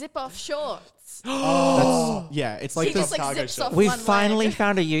 it's a zip-off shorts. Yeah, it's like He this. just like cargo zips shorts. off We've one finally leg.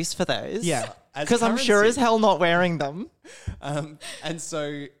 found a use for those. Yeah. As Because I'm sure currency. as hell not wearing them. And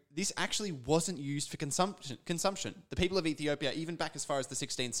so this actually wasn't used for consumption. The people of Ethiopia, even back as far as the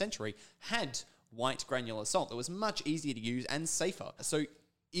 16th century, had white granular salt that was much easier to use and safer. So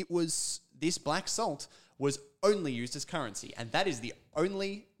this black salt was only used as currency. And that is the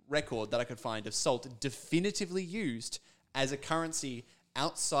only record that I could find of salt definitively used as a currency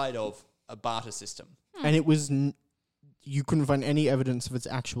outside of a barter system. And it was, you couldn't find any evidence of its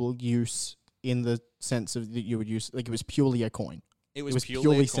actual use in the sense of that you would use, like it was purely a coin. It was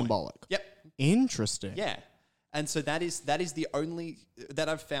purely a coin. symbolic. Yep. Interesting. Yeah. And so that is the only that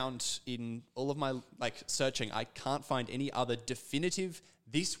I've found in all of my searching. I can't find any other definitive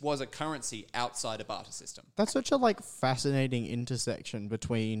this was a currency outside a barter system. That's such a like fascinating intersection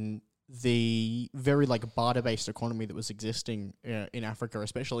between the very like barter-based economy that was existing in Africa,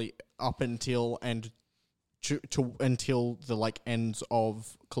 especially up until until the like ends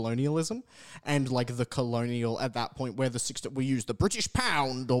of colonialism, and like the colonial at that point where we use the British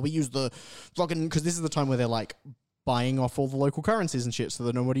pound, or we use the fucking, because this is the time where they're like buying off all the local currencies and shit, so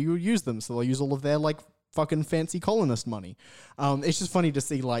that nobody will use them, so they'll use all of their like fucking fancy colonist money. It's just funny to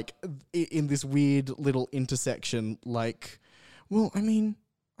see like in this weird little intersection, like, well, I mean,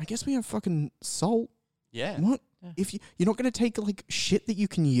 I guess we have fucking salt. Yeah. What? Yeah. If you're not going to take like shit that you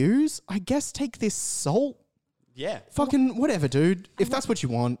can use, I guess take this salt. Yeah. Fucking whatever, dude. If that's what you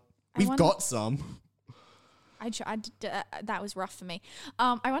want, we've got some. That was rough for me.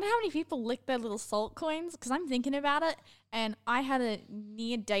 I wonder how many people lick their little salt coins, because I'm thinking about it, and I had a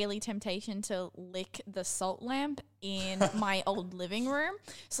near daily temptation to lick the salt lamp in my old living room.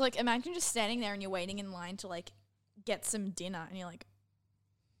 So like, imagine just standing there and you're waiting in line to like get some dinner, and you're like,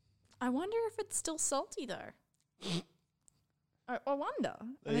 I wonder if it's still salty though. I wonder.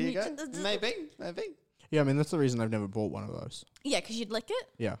 There you go. Maybe. Yeah, I mean, that's the reason I've never bought one of those. Yeah, because you'd lick it?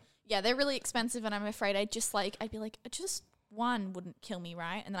 Yeah. Yeah, they're really expensive, and I'm afraid I'd be like, just one wouldn't kill me,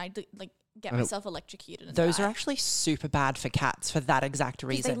 right? And then I'd like get myself electrocuted. And Those die. are actually super bad for cats for that exact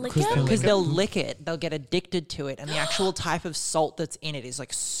reason. Because they'll lick it, they'll get addicted to it, and the actual type of salt that's in it is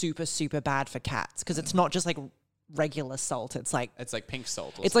like super, super bad for cats, because it's not just like regular salt. It's like pink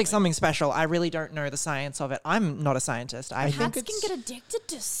salt. It's like something special. I really don't know the science of it. I'm not a scientist. I think cats can get addicted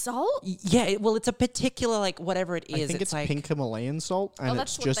to salt. Yeah, well, it's a particular like whatever it is. I think it's like pink Himalayan salt, and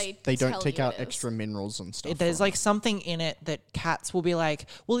that's it's what just they don't tell take you out it is. extra minerals and stuff. There's like something in it that cats will be like.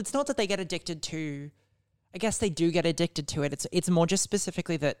 Well, it's not that they get addicted to. I guess they do get addicted to it. It's more just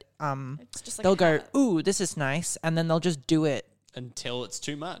specifically that It's just like they'll a go, habit. ooh, this is nice, and then they'll just do it until it's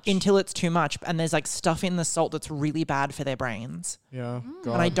too much. And there's like stuff in the salt that's really bad for their brains. Yeah,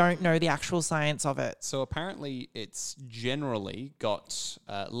 God. And I don't know the actual science of it. So apparently it's generally got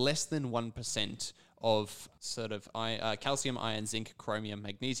less than 1% of sort of calcium, iron, zinc, chromium,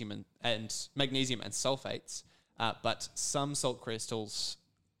 magnesium, and sulfates. But some salt crystals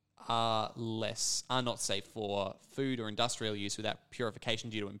are not safe for food or industrial use without purification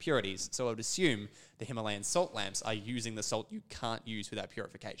due to impurities. So I would assume the Himalayan salt lamps are using the salt you can't use without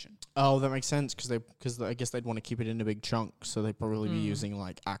purification. Oh, that makes sense, because I guess they'd want to keep it in a big chunk, so they'd probably be using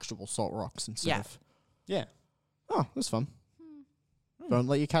like actual salt rocks instead of. Yeah. Oh, that's fun. Don't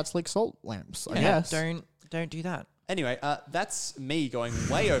let your cats lick salt lamps. I guess. Don't do that. Anyway, that's me going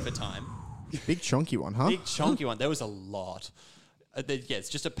way over time. Big chunky one, huh? Big chunky one. There was a lot. It's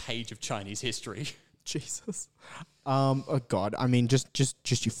just a page of Chinese history. Jesus. Oh God. I mean, just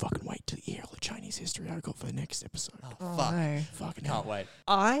you fucking wait till you hear all the Chinese history I got for the next episode. Oh, fuck. No. Fucking Can't wait.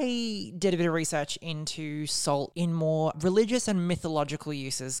 I did a bit of research into salt in more religious and mythological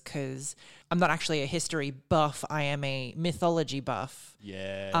uses, because I'm not actually a history buff. I am a mythology buff.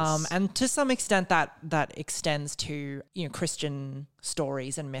 Yes. And to some extent that extends to, Christian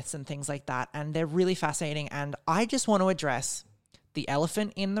stories and myths and things like that. And they're really fascinating. And I just want to address the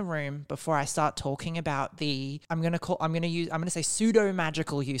elephant in the room before I start talking about I'm going to say pseudo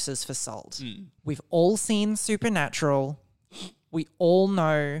magical uses for salt. We've all seen Supernatural. We all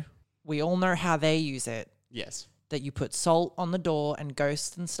know how they use it. Yes. That you put salt on the door and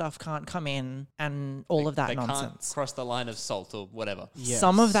ghosts and stuff can't come in, and all of that they nonsense. Can't cross the line of salt or whatever. Yes.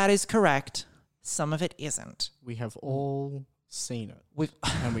 Some of that is correct. Some of it isn't. We have all seen it.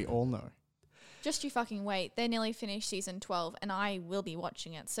 And we all know. Just you fucking wait. They're nearly finished season 12, and I will be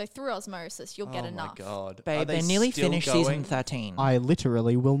watching it. So through osmosis, you'll get enough. Oh my God. Babe, Are they they're nearly still finished going? season 13. I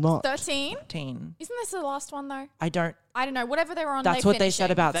literally will not. 13? 13. Isn't this the last one though? I don't. I don't know. Whatever they were on, That's they're what they said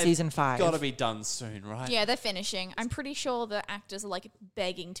finishing. about They've season 5. Got to be done soon, right? Yeah, they're finishing. I'm pretty sure the actors are like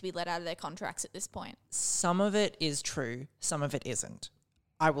begging to be let out of their contracts at this point. Some of it is true, some of it isn't.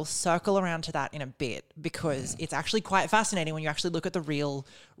 I will circle around to that in a bit, because it's actually quite fascinating when you actually look at the real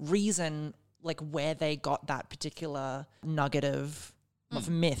reason, like where they got that particular nugget of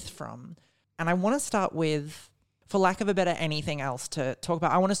myth from. And I want to start with, for lack of a better anything else to talk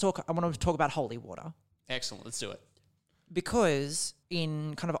about, I want to talk about holy water. Excellent. Let's do it. Because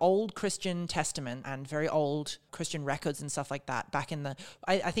in kind of old Christian Testament and very old Christian records and stuff like that, back in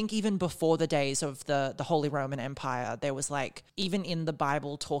I think even before the days of the Holy Roman Empire, there was like, even in the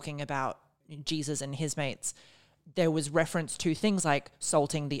Bible talking about Jesus and his mates, there was reference to things like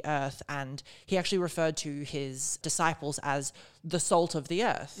salting the earth, and he actually referred to his disciples as the salt of the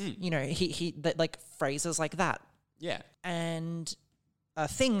earth. He like phrases like that. Yeah. And a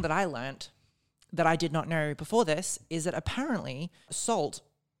thing that I learnt that I did not know before this is that apparently salt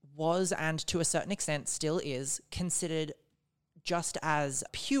was, and to a certain extent still is, considered just as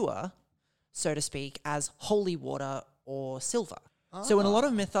pure, so to speak, as holy water or silver. So in a lot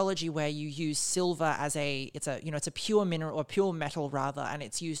of mythology where you use silver as it's a pure mineral or pure metal rather, and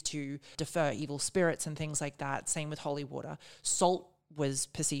it's used to defer evil spirits and things like that. Same with holy water. Salt was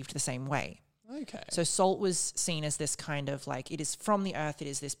perceived the same way. Okay. So salt was seen as this kind of like, it is from the earth, it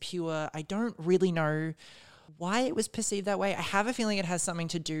is this pure. I don't really know why it was perceived that way. I have a feeling it has something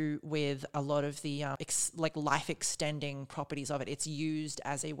to do with a lot of the life extending properties of it. It's used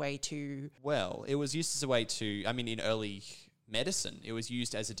as a way to... Well, it was used as a way to, in early medicine, it was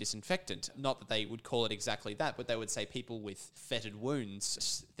used as a disinfectant. Not that they would call it exactly that, but they would say people with fetid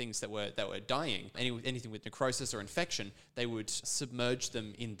wounds, things that were dying, anything with necrosis or infection, they would submerge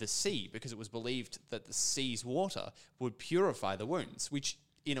them in the sea because it was believed that the sea's water would purify the wounds, which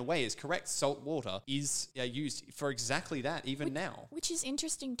in a way is correct. Salt water is used for exactly that even now. Which is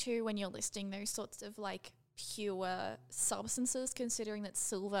interesting too when you're listing those sorts of like pure substances, considering that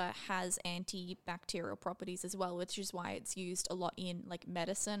silver has antibacterial properties as well, which is why it's used a lot in like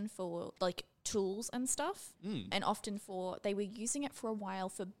medicine for like tools and stuff. And often they were using it for a while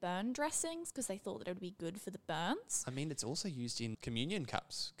for burn dressings because they thought that it would be good for the burns. It's also used in communion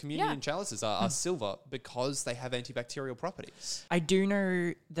cups. Communion chalices are silver because they have antibacterial properties. I do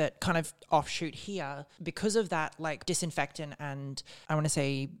know that kind of offshoot here, because of that like disinfectant and I want to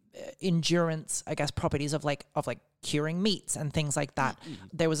say endurance, I guess, properties of like curing meats and things like that.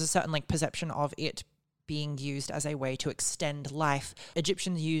 There was a certain like perception of it being used as a way to extend life.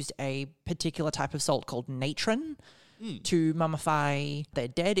 Egyptians used a particular type of salt called natron to mummify their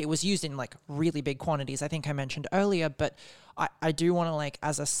dead. It was used in like really big quantities, I think I mentioned earlier, but I do want to like,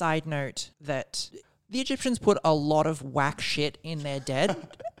 as a side note, that the Egyptians put a lot of whack shit in their dead.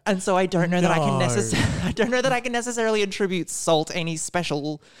 And so I don't know that I can necessarily attribute salt any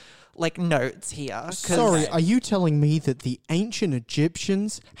special like notes here. Sorry, are you telling me that the ancient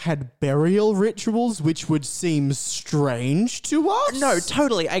Egyptians had burial rituals which would seem strange to us? No,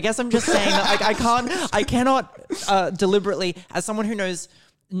 totally. I guess I'm just saying that I cannot deliberately, as someone who knows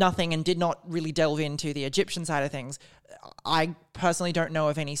nothing and did not really delve into the Egyptian side of things, I personally don't know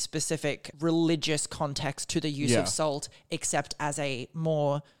of any specific religious context to the use of salt, except as a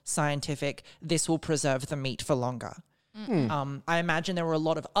more scientific, this will preserve the meat for longer. I imagine there were a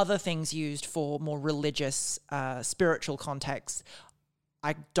lot of other things used for more religious, spiritual contexts.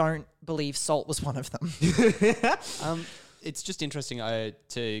 I don't believe salt was one of them. It's just interesting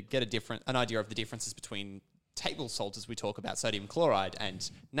to get an idea of the differences between table salt, as we talk about sodium chloride, and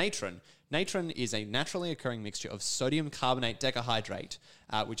natron. Natron is a naturally occurring mixture of sodium carbonate decahydrate,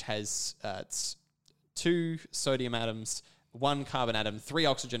 which has 2 sodium atoms, 1 carbon atom, 3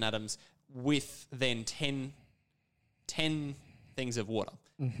 oxygen atoms, with then 10 things of water.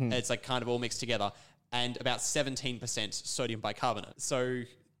 It's like kind of all mixed together, and about 17% sodium bicarbonate. So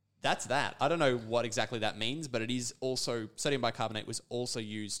that's that. I don't know what exactly that means, but it is also, sodium bicarbonate was also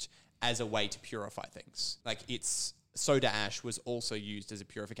used as a way to purify things. Like soda ash was also used as a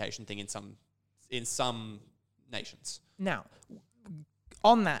purification thing in some nations. Now,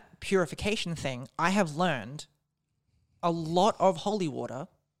 on that purification thing, I have learned a lot of holy water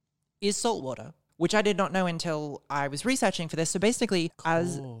is salt water, which I did not know until I was researching for this. So basically,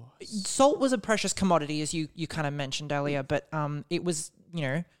 as salt was a precious commodity, as you kind of mentioned earlier, but it was,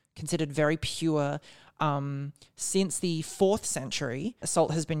 considered very pure. Since the 4th century,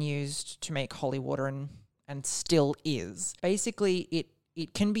 salt has been used to make holy water and still is. Basically,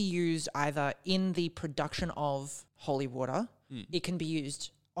 it can be used either in the production of holy water. It can be used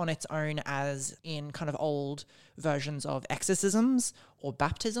on its own as in kind of old versions of exorcisms or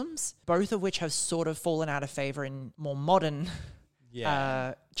baptisms, both of which have sort of fallen out of favor in more modern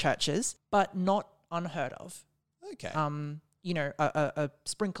churches, but not unheard of. Okay. A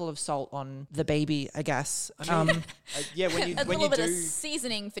sprinkle of salt on the baby, I guess. When you a little bit of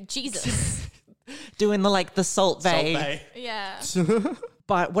seasoning for Jesus. Doing the Salt Bay. Yeah.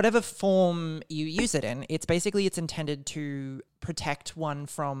 But whatever form you use it in, it's intended to protect one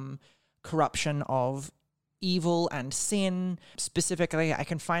from corruption of evil and sin. Specifically, I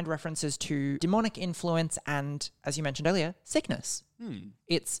can find references to demonic influence and, as you mentioned earlier, sickness.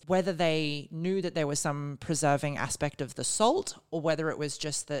 It's whether they knew that there was some preserving aspect of the salt, or whether it was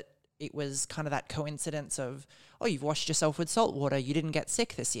just that it was kind of that coincidence of, oh, you've washed yourself with salt water, you didn't get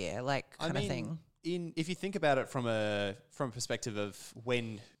sick this year, kind of thing. If you think about it from a perspective of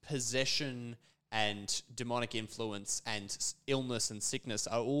when possession and demonic influence and illness and sickness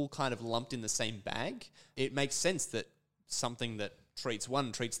are all kind of lumped in the same bag, it makes sense that something that treats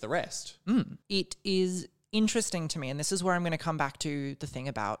one, treats the rest. It is interesting to me, and this is where I'm going to come back to the thing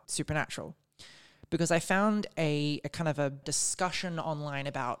about supernatural, because I found a kind of a discussion online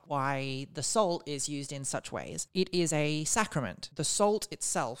about why the salt is used in such ways. It is a sacrament. The salt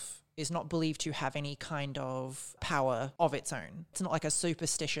itself is not believed to have any kind of power of its own. It's not like a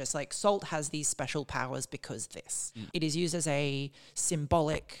superstitious, like salt has these special powers because this. It is used as a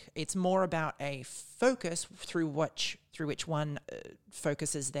symbolic, it's more about a focus through which one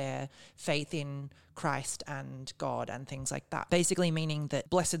focuses their faith in Christ and God and things like that. Basically meaning that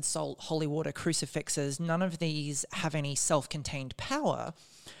blessed salt, holy water, crucifixes, none of these have any self-contained power.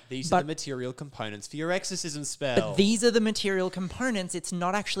 These are the material components for your exorcism spell. But these are the material components. It's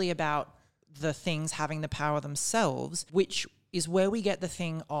not actually about the things having the power themselves, which is where we get the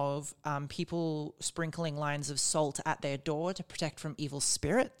thing of people sprinkling lines of salt at their door to protect from evil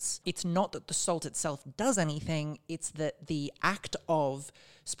spirits. It's not that the salt itself does anything. It's that the act of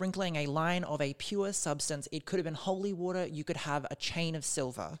sprinkling a line of a pure substance, it could have been holy water, you could have a chain of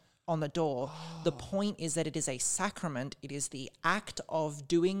silver on the door. The point is that it is a sacrament. It is the act of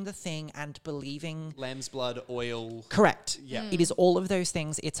doing the thing and believing. Lamb's blood, oil. Correct. Yeah. It is all of those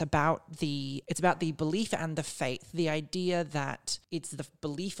things. It's about the belief and the faith. The idea that it's the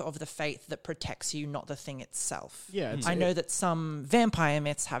belief of the faith that protects you, not the thing itself. Yeah, I know that some vampire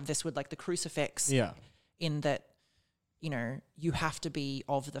myths have this with like the crucifix. Yeah. In that, you have to be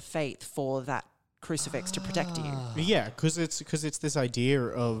of the faith for that crucifix to protect you. Yeah, because it's this idea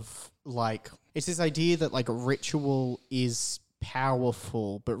of it's this idea that ritual is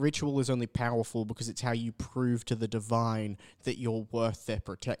powerful, but ritual is only powerful because it's how you prove to the divine that you're worth their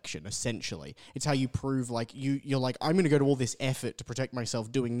protection. Essentially, it's how you prove you're like, I'm going to go to all this effort to protect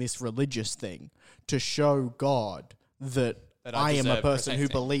myself doing this religious thing to show God that I am a deserve person who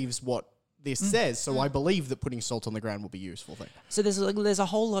protecting. believes what this says, so I believe that putting salt on the ground will be a useful thing. So there's a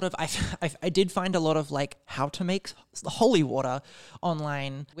whole lot of I did find a lot of how to make holy water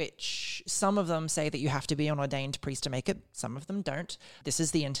online, which some of them say that you have to be an ordained priest to make it. Some of them don't. This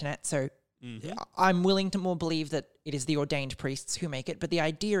is the internet, so I'm willing to more believe that it is the ordained priests who make it. But the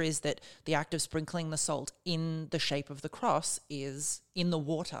idea is that the act of sprinkling the salt in the shape of the cross is in the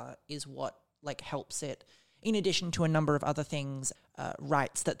water is what helps it. In addition to a number of other things,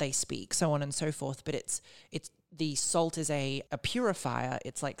 rites that they speak, so on and so forth. But it's the salt is a purifier.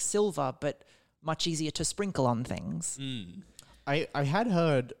 It's like silver, but much easier to sprinkle on things. I had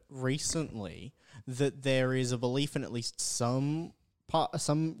heard recently that there is a belief in at least some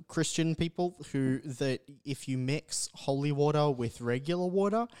Christian people that if you mix holy water with regular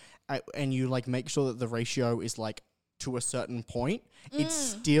water and you make sure that the ratio is to a certain point, it's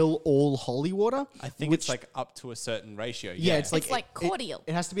still all holy water. I think it's up to a certain ratio. Yeah, It's like cordial.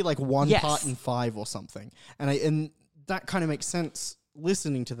 It has to be 1 Yes. part in 5 or something. And that kind of makes sense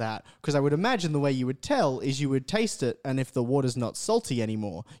listening to that, because I would imagine the way you would tell is you would taste it, and if the water's not salty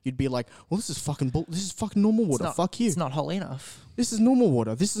anymore, you'd be like, well, this is fucking normal water. Not- Fuck you. It's not holy enough. This is normal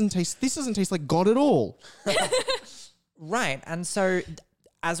water. This doesn't taste like God at all. Right. And so,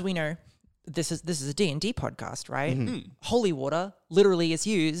 as we know, this is a D&D podcast, right? Holy water literally is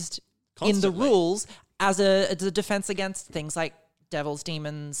used in the Constantly. rules as a defense against things like devils,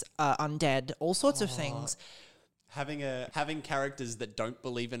 demons, undead, all sorts of things. Having characters that don't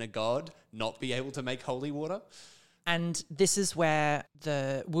believe in a god not be able to make holy water. And this is where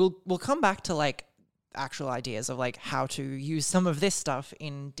we'll come back to actual ideas of how to use some of this stuff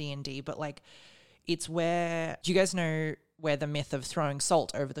in D&D, but it's where, do you guys know where the myth of throwing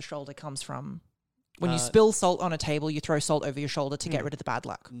salt over the shoulder comes from? When you spill salt on a table, you throw salt over your shoulder to get rid of the bad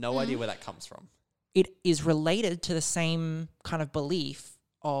luck. No idea where that comes from. It is related to the same kind of belief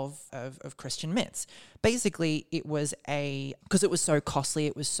of Christian myths. Basically, it was because it was so costly,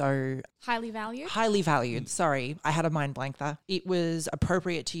 it was so Highly valued. highly valued. Sorry, I had a mind blank there. It was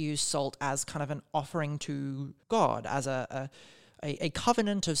appropriate to use salt as kind of an offering to God, as a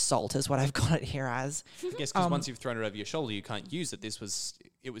covenant of salt is what I've got it here as. I guess because once you've thrown it over your shoulder, you can't use it.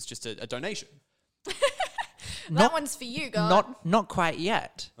 It was just a donation. That one's for you, God. Not quite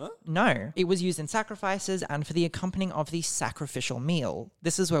yet. Huh? No. It was used in sacrifices and for the accompanying of the sacrificial meal.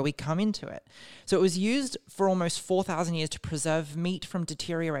 This is where we come into it. So it was used for almost 4,000 years to preserve meat from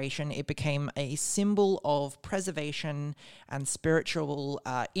deterioration. It became a symbol of preservation and spiritual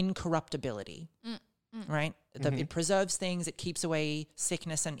incorruptibility. Right? It preserves things. It keeps away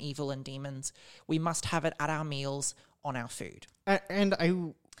sickness and evil and demons. We must have it at our meals, on our food. And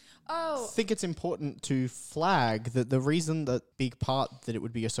I think it's important to flag that the reason that big part that it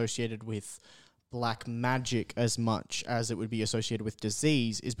would be associated with black magic as much as it would be associated with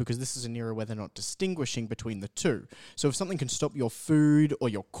disease is because this is an era where they're not distinguishing between the two. So if something can stop your food or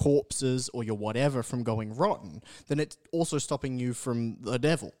your corpses or your whatever from going rotten, then it's also stopping you from the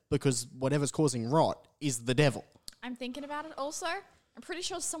devil, because whatever's causing rot is the devil. I'm thinking about it also. I'm pretty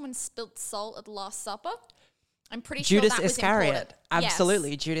sure someone spilt salt at the Last Supper. I'm pretty Judas sure that was Iscariot. important.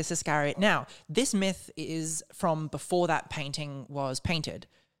 Absolutely, Yes. Judas Iscariot. Now, this myth is from before that painting was painted.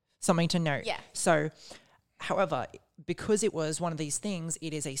 Something to note. Yeah. So, however, because it was one of these things,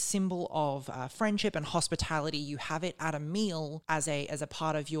 it is a symbol of friendship and hospitality. You have it at a meal as a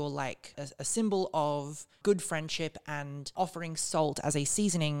part of your, like, a symbol of good friendship, and offering salt as a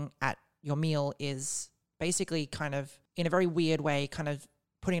seasoning at your meal is basically kind of, in a very weird way, kind of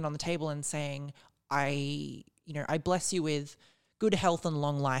putting it on the table and saying, I bless you with good health and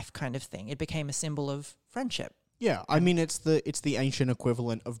long life kind of thing. It became a symbol of friendship. Yeah, I mean, it's the ancient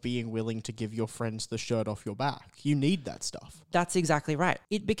equivalent of being willing to give your friends the shirt off your back. You need that stuff. That's exactly right.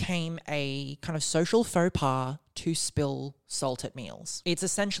 It became a kind of social faux pas to spill salt at meals. It's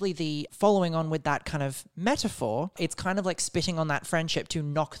essentially the following on with that kind of metaphor. It's kind of like spitting on that friendship to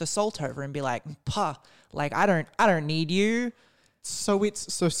knock the salt over and be like, "Puh, like I don't need you." So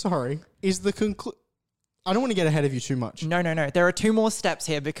sorry. Is the I don't want to get ahead of you too much. No. There are two more steps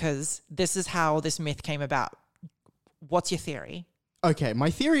here because this is how this myth came about. What's your theory? Okay, my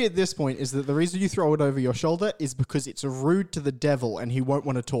theory at this point is that the reason you throw it over your shoulder is because it's rude to the devil and he won't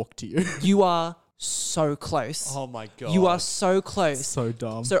want to talk to you. You are so close. Oh my God. You are so close. So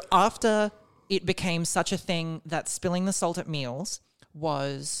dumb. So after it became such a thing that spilling the salt at meals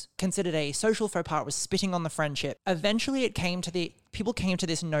was considered a social faux pas, it was spitting on the friendship, eventually people came to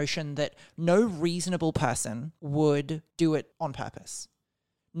this notion that no reasonable person would do it on purpose.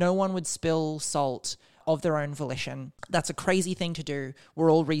 No one would spill salt of their own volition. That's a crazy thing to do.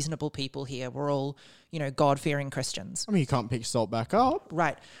 We're all reasonable people here. We're all, God-fearing Christians. I mean, you can't pick salt back up.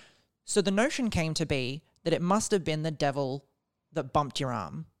 Right. So the notion came to be that it must have been the devil that bumped your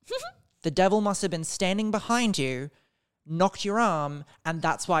arm. The devil must have been standing behind you, knocked your arm, and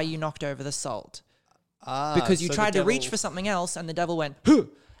that's why you knocked over the salt. Because you so the tried to reach devil- for something else and the devil went, "Huh,"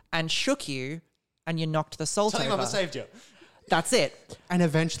 and shook you, and you knocked the salt Tell your over. mama saved you. That's it. And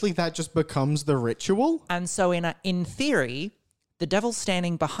eventually that just becomes the ritual. And so in theory, the devil's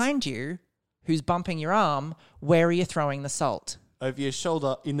standing behind you, who's bumping your arm. Where are you throwing the salt? Over your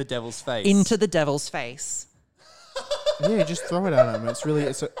shoulder in the devil's face. Into the devil's face. Yeah, just throw it at him. It's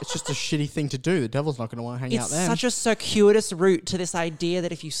just a shitty thing to do. The devil's not going to want to hang out It's then. such a circuitous route to this idea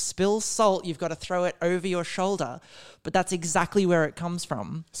that if you spill salt, you've got to throw it over your shoulder. But that's exactly where it comes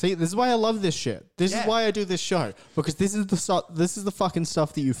from. See, this is why I love this shit. This is why I do this show, because this is the fucking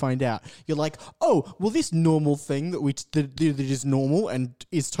stuff that you find out. You're like, oh, well, this normal thing that is normal and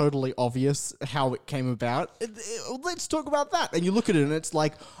is totally obvious how it came about. Let's talk about that. And you look at it and it's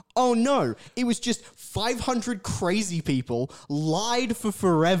like, oh no, it was just 500 crazy people lied for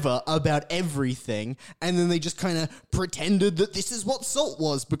forever about everything, and then they just kind of pretended that this is what salt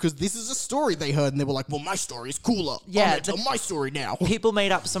was because this is a story they heard, and they were like, well, my story is cooler. Yeah, I'm going to tell my story now. People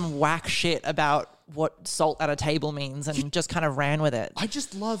made up some whack shit about what salt at a table means and just kind of ran with it. I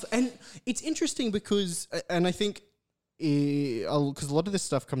just love, and it's interesting because, and I think, because a lot of this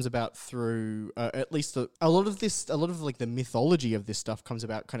stuff comes about through, at least a lot of like the mythology of this stuff comes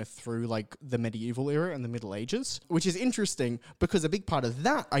about kind of through like the medieval era and the Middle Ages, which is interesting because a big part of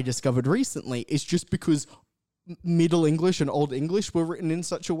that I discovered recently is just because Middle English and Old English were written in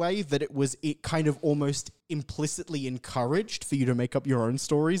such a way that it kind of almost implicitly encouraged for you to make up your own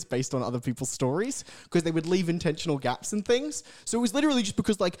stories based on other people's stories, because they would leave intentional gaps and things. So it was literally just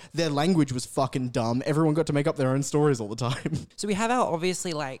because like their language was fucking dumb, everyone got to make up their own stories all the time. So we have our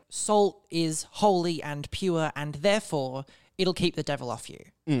obviously like salt is holy and pure, and therefore it'll keep the devil off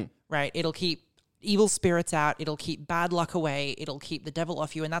you, right? It'll keep evil spirits out. It'll keep bad luck away. It'll keep the devil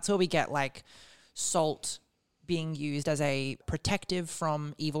off you. And that's where we get like salt being used as a protective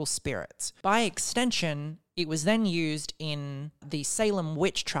from evil spirits. By extension, it was then used in the Salem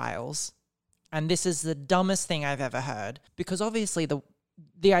witch trials. And this is the dumbest thing I've ever heard, because obviously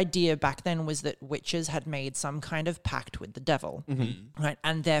the idea back then was that witches had made some kind of pact with the devil, right?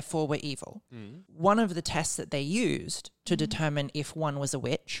 And therefore were evil. One of the tests that they used to determine if one was a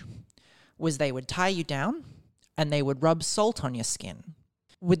witch was they would tie you down and they would rub salt on your skin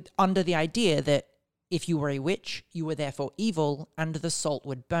under the idea that if you were a witch, you were therefore evil, and the salt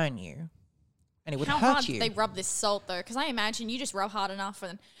would burn you, and it would How hurt hard you. did they rub this salt though? Because I imagine you just rub hard enough,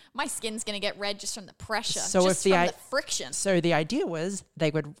 and my skin's going to get red just from the pressure, So just if from the friction. So the idea was they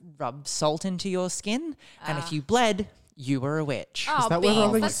would rub salt into your skin, and if you bled, you were a witch. Oh, Is that where beans,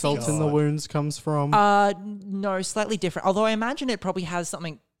 rubbing that's salt in the God. wounds comes from? No, slightly different. Although I imagine it probably has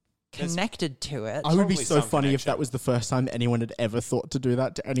something connected to it. I would be probably so some funny if connection. that was the first time anyone had ever thought to do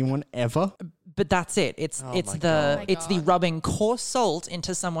that to anyone ever. But that's it. It's Oh it's my the God. Oh my it's the God. rubbing coarse salt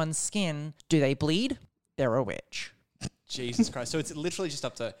into someone's skin. Do they bleed? They're a witch. Jesus Christ. So it's literally just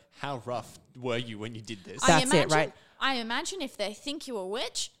up to how rough were you when you did this? That's it, right? I imagine if they think you're a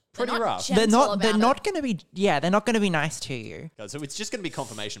witch, Pretty they're not rough. They're gentle not about going to be they're not going to be nice to you. God, so it's just going to be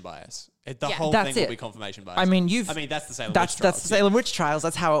confirmation bias. The Yeah. whole That's thing will it. be confirmation bias. I mean, that's the Salem that's witch the trials, yeah. Salem witch trials.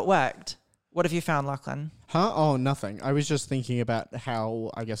 That's how it worked. What have you found, Lachlan? Huh? Oh, nothing. I was just thinking about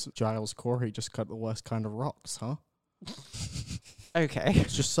how, I guess, Giles Corey just cut the worst kind of rocks, huh? Okay. It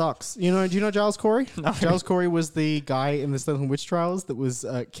just sucks. Do you know Giles Corey? No. Giles Corey was the guy in the Salem witch trials that was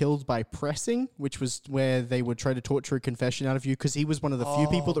killed by pressing, which was where they would try to torture a confession out of you because he was one of the few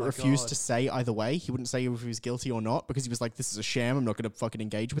people that my refused God. to say either way. He wouldn't say if he was guilty or not because he was like, this is a sham. I'm not going to fucking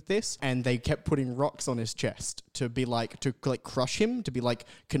engage with this. And they kept putting rocks on his chest to be like, to like crush him, to be like,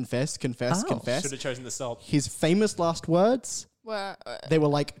 confess, confess, Oh. confess. Should have chosen the salt. His famous last words, Were, they were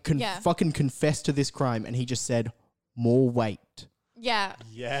like, Yeah. fucking confess to this crime. And he just said, more weight. yeah.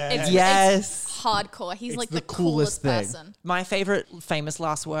 Yeah. It's hardcore. He's It's like the the coolest coolest thing. person. My favorite famous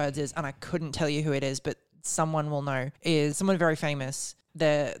last words is, and I couldn't tell you who it is, but someone will know, is someone very famous.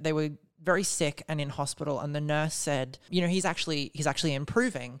 They were very sick and in hospital, and the nurse said, he's actually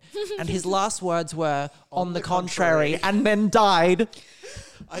improving. And his last words were, on the contrary, and then died.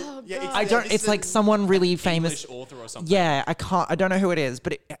 It's like someone really famous. English author or something. Yeah, I don't know who it is,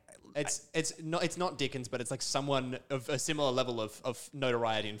 but It's not Dickens, but it's like someone of a similar level of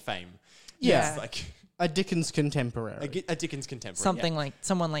notoriety and fame. Yeah. It's like A Dickens contemporary. a Dickens contemporary. something yeah. like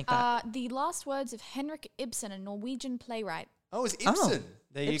someone like that. The last words of Henrik Ibsen, a Norwegian playwright. Oh, it's Ibsen.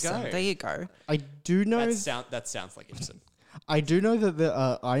 There you Ibsen, go. There you go. I do know That sounds like Ibsen. I do know that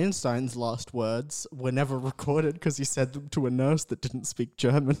the Einstein's last words were never recorded because he said them to a nurse that didn't speak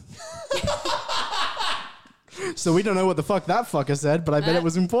German. So we don't know what the fuck that fucker said, but I bet it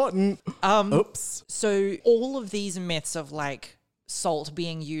was important. Oops. So all of these myths of like salt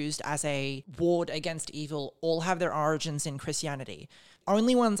being used as a ward against evil all have their origins in Christianity.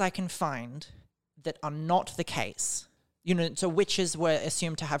 Only ones I can find that are not the case. So witches were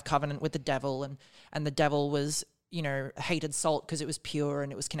assumed to have covenant with the devil, and the devil was, hated salt because it was pure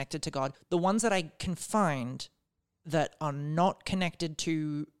and it was connected to God. The ones that I can find that are not connected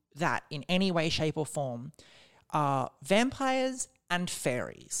to that in any way, shape, or form are vampires and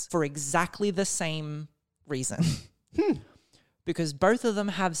fairies for exactly the same reason. Because both of them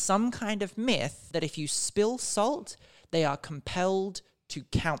have some kind of myth that if you spill salt, they are compelled to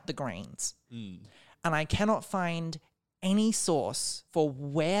count the grains. And I cannot find any source for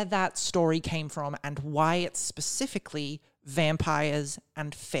where that story came from and why it's specifically vampires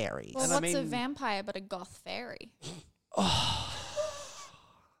and fairies. Well, And I what's a mean- vampire but a goth fairy?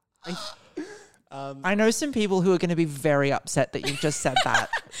 I know some people who are going to be very upset that you've just said that.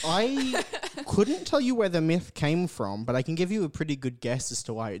 I couldn't tell you where the myth came from, but I can give you a pretty good guess as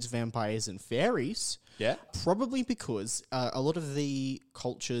to why it's vampires and fairies. Yeah. Probably because a lot of the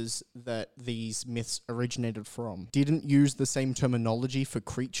cultures that these myths originated from didn't use the same terminology for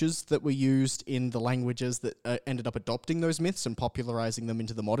creatures that were used in the languages that ended up adopting those myths and popularizing them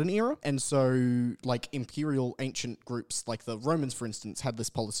into the modern era. And so, like, imperial ancient groups, like the Romans, for instance, had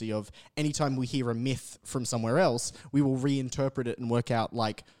this policy of anytime we hear a myth from somewhere else, we will reinterpret it and work out,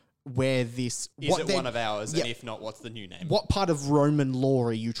 like, where this... Is it one of ours? Yeah. And if not, what's the new name? What part of Roman lore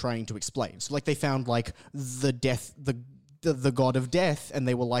are you trying to explain? So, like, they found, like, the god of death, and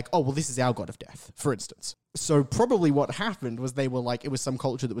they were like, oh, well, this is our god of death, for instance. So probably what happened was they were like, it was some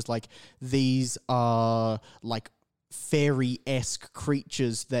culture that was like, these are, like, fairy-esque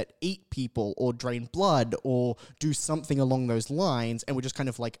creatures that eat people or drain blood or do something along those lines, and were just kind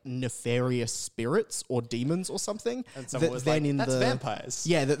of like nefarious spirits or demons or something. And someone was like, that's vampires.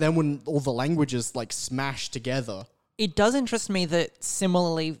 Yeah, that then when all the languages like smash together. It does interest me that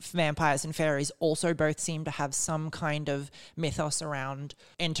similarly vampires and fairies also both seem to have some kind of mythos around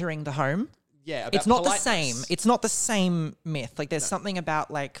entering the home. Yeah, about It's not the politeness. same. It's not the same myth. Like there's something about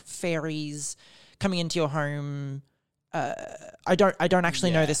like fairies coming into your home. I don't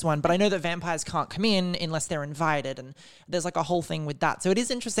actually know this one, but I know that vampires can't come in unless they're invited, and there's like a whole thing with that. So it is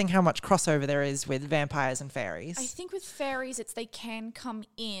interesting how much crossover there is with vampires and fairies. I think with fairies, it's they can come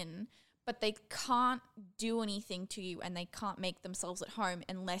in, but they can't do anything to you, and they can't make themselves at home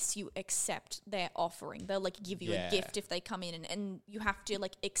unless you accept their offering. They'll like give you Yeah. a gift if they come in, and you have to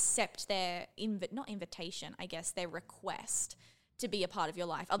like accept their not invitation, I guess, their request to be a part of your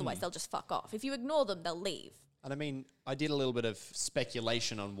life. Otherwise, they'll just fuck off. If you ignore them, they'll leave. And I mean, I did a little bit of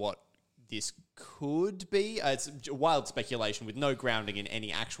speculation on what this could be. It's wild speculation with no grounding in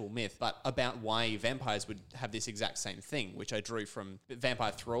any actual myth, but about why vampires would have this exact same thing, which I drew from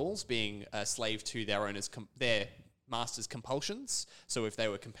vampire thralls being a slave to their owners, their master's compulsions. So if they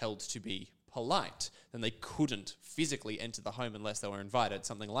were compelled to be polite, then they couldn't physically enter the home unless they were invited,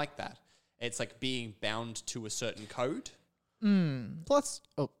 something like that. It's like being bound to a certain code. Plus,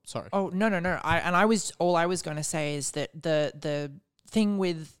 sorry. Oh, no. I was going to say is that the thing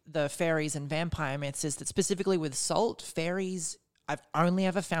with the fairies and vampire myths is that specifically with salt, fairies, I've only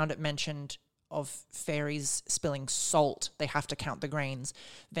ever found it mentioned of fairies spilling salt. They have to count the grains.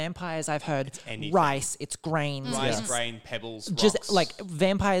 Vampires, I've heard rice, it's grains. Rice, grain, pebbles, rocks. Just like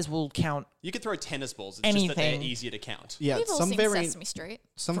vampires will count. You could throw tennis balls. It's anything. just that they're easier to count. Yeah, We've all some seen Sesame Street.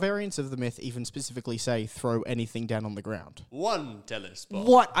 Some variants of the myth even specifically say throw anything down on the ground. One tennis ball.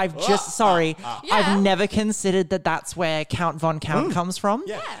 What? I've just, sorry. Yeah. I've never considered that that's where Count Von Count comes from.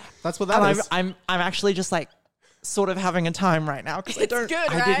 Yeah. That's what that is. I'm actually just like sort of having a time right now because I good,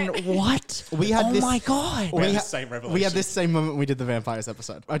 didn't. What? We had oh this- my god! We had the same revelation. We had this same moment when we did the vampires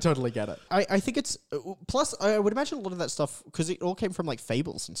episode. I totally get it. I think it's plus I would imagine a lot of that stuff because it all came from like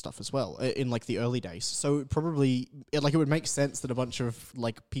fables and stuff as well in like the early days. So probably it would make sense that a bunch of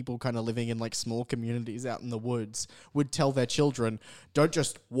like people kind of living in like small communities out in the woods would tell their children, don't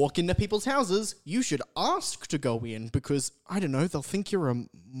just walk into people's houses. You should ask to go in because I don't know, they'll think you're a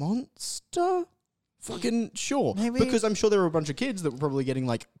monster. Fucking sure. Maybe. Because I'm sure there were a bunch of kids that were probably getting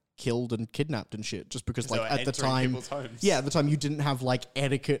like killed and kidnapped and shit just because They like were at the entering time people's homes. yeah, at the time you didn't have like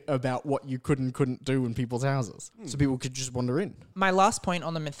etiquette about what you could and couldn't do in people's houses. So people could just wander in. My last point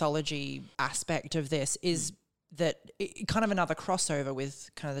on the mythology aspect of this is that kind of another crossover with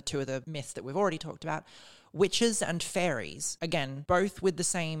kind of the two of the myths that we've already talked about. Witches and fairies, again, both with the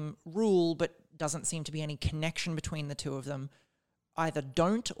same rule, but doesn't seem to be any connection between the two of them, either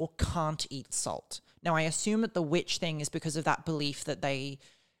don't or can't eat salt. Now, I assume that the witch thing is because of that belief that they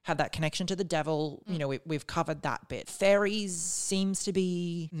had that connection to the devil. You know, we've covered that bit. Fairies seems to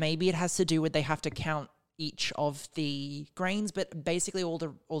be, maybe it has to do with they have to count each of the grains, but basically all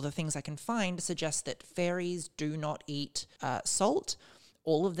the things I can find suggest that fairies do not eat salt.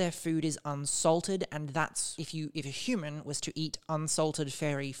 All of their food is unsalted, and that's if a human was to eat unsalted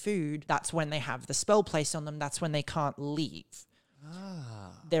fairy food, that's when they have the spell placed on them. That's when they can't leave.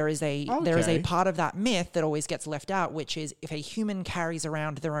 There is a part of that myth that always gets left out, which is if a human carries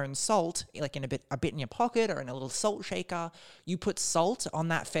around their own salt, like in a bit in your pocket or in a little salt shaker, you put salt on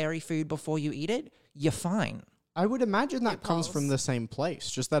that fairy food before you eat it, you're fine. I would imagine that comes from the same place.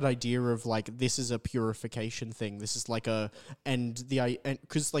 Just that idea of like this is a purification thing. This is like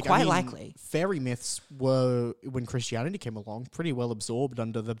because like Quite likely. fairy myths were when Christianity came along pretty well absorbed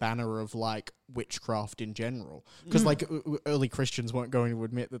under the banner of like witchcraft in general. Because like early Christians weren't going to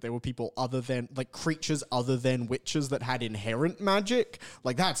admit that there were people other than like creatures other than witches that had inherent magic.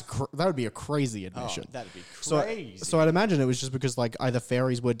 Like that would be a crazy admission. That'd be crazy. So I'd imagine it was just because like either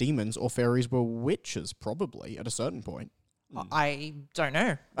fairies were demons or fairies were witches, probably at a certain point. I don't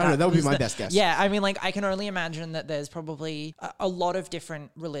know. I don't know. That would be was my best guess. Yeah, I mean, like, I can only imagine that there's probably a lot of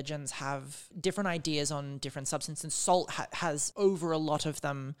different religions have different ideas on different substances. Salt has, over a lot of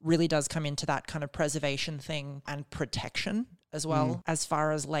them, really does come into that kind of preservation thing and protection as well, as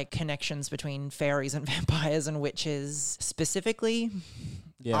far as, like, connections between fairies and vampires and witches specifically.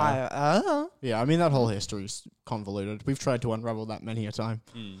 Yeah. Yeah, I mean, that whole history's convoluted. We've tried to unravel that many a time.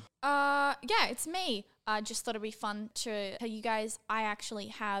 Yeah, it's me. I just thought it'd be fun to tell you guys I actually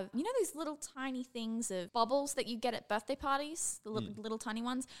have, you know, these little tiny things of bubbles that you get at birthday parties, the little tiny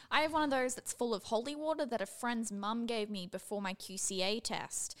ones. I have one of those that's full of holy water that a friend's mum gave me before my QCA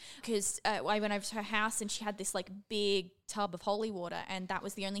test because I went over to her house and she had this like big tub of holy water and that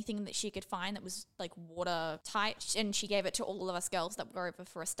was the only thing that she could find that was like watertight, and she gave it to all of us girls that were over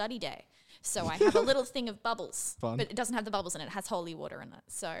for a study day. So I have a little thing of bubbles, Fun. but it doesn't have the bubbles in it. It has holy water in it.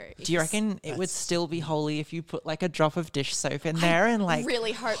 So Do you reckon it would still be holy if you put like a drop of dish soap in there and like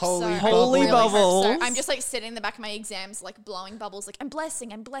really hope holy so. Holy Really hope bubbles. so. I'm just like sitting in the back of my exams, like blowing bubbles, like I'm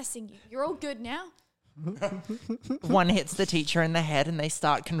blessing you. You're all good now. one hits the teacher in the head and they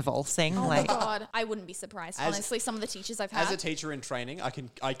start convulsing? Oh like my god, I wouldn't be surprised. Honestly, some of the teachers I've As had, a teacher in training, I can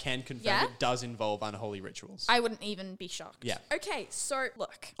confirm Yeah? it does involve unholy rituals. I wouldn't even be shocked. Yeah. Okay, so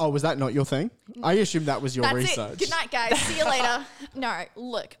look. Oh, was that not your thing? I assumed that was your That's research. it. Good night, guys. See you later. No,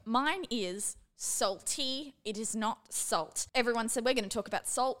 look, mine is salty. It is not salt. Everyone said we're going to talk about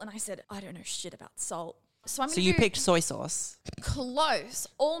salt, and I said I don't know shit about salt. So I'm So going to you do picked soy sauce. close,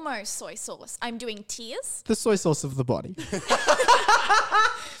 almost soy sauce. I'm doing tears. The soy sauce of the body.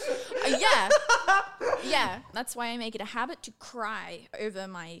 Yeah, that's why I make it a habit to cry over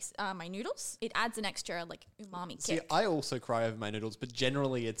my my noodles. It adds an extra like umami See, kick. I also cry over my noodles, but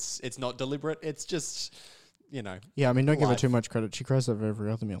generally it's not deliberate. It's just, you know. Yeah, I mean, don't give her Life. too much credit. She cries over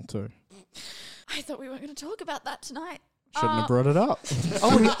every other meal too. I thought we weren't going to talk about that tonight. Shouldn't have brought it up.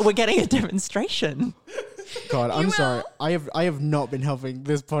 Oh, we're getting a demonstration. God, I'm will. sorry. I have not been helping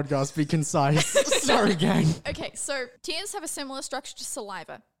this podcast be concise. Sorry, gang. Okay, so tears have a similar structure to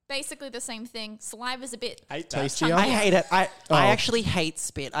saliva. Basically the same thing. Saliva's a bit Hate that. Tastier. I hate it. I Oh. actually hate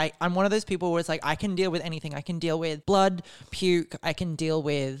spit. I'm one of those people where it's like I can deal with anything. I can deal with blood, puke. I can deal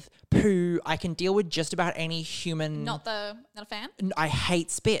with poo. I can deal with just about any human. not a fan. I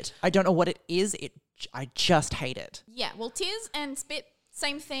hate spit. I don't know what it is. I just hate it. Yeah, well, tears and spit,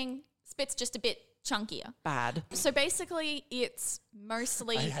 same thing. Spit's just a bit chunkier. Bad. So basically, it's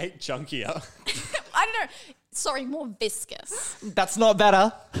mostly I hate chunkier. I don't know. Sorry, more viscous. That's not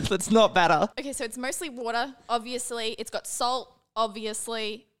better. That's not better. Okay, so it's mostly water. Obviously, it's got salt.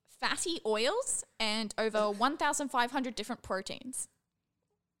 Obviously, fatty oils and over 1,500 different proteins.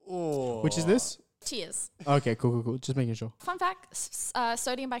 Which is this? Tears. Okay, cool. Just making sure. Fun fact: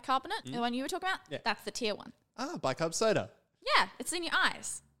 sodium bicarbonate, the one you were talking about, Yeah. that's the tier one. Bicarb soda. Yeah, it's in your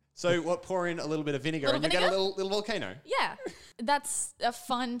eyes. So what? Pour in a little bit of vinegar, Little and you get a vinegar? little volcano. Yeah, that's a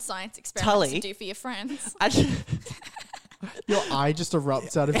fun science experiment Tully. to do for your friends. Your eye just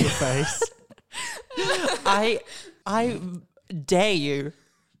erupts out of your face. I dare you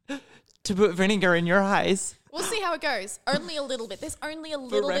to put vinegar in your eyes. We'll see how it goes. Only a little bit. There's only a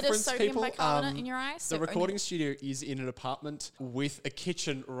little bit of reference, sodium people, bicarbonate in your eyes. The recording studio is in an apartment with a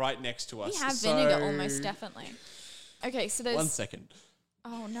kitchen right next to us. We have so- vinegar almost definitely. Okay, so there's. 1 second.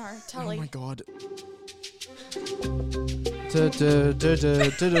 Oh no, Oh Tully. my god.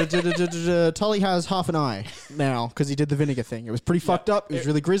 Tully has half an eye now because he did the vinegar thing. It was pretty fucked up. It was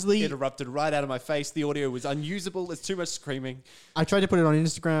really grisly. It erupted right out of my face. The audio was unusable. There's too much screaming. I tried to put it on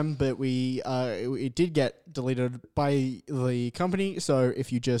Instagram, but it did get deleted by the company. So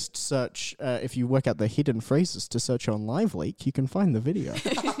if you just search, if you work out the hidden phrases to search on LiveLeak, you can find the video.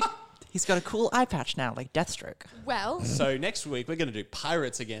 He's got a cool eye patch now, like Deathstroke. Well, So next week we're going to do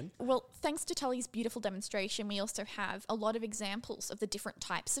pirates again. well, thanks to Tully's beautiful demonstration, we also have a lot of examples of the different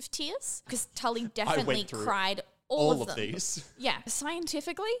types of tears because Tully definitely through cried all All of of them. these. Yeah,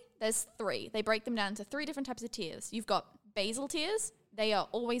 scientifically, there's 3. They break them down into 3 different types of tears. You've got basal tears. They are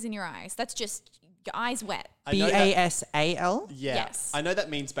always in your eyes. That's just your eyes wet. I know that- BASAL. Yeah. Yes. I know that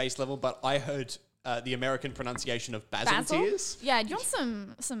means base level, but I heard the American pronunciation of basil tears. Yeah, do you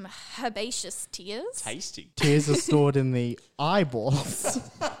want some herbaceous tears? Tasty. Tears are stored in the eyeballs.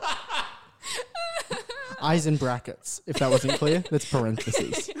 Eyes in brackets. If that wasn't clear, that's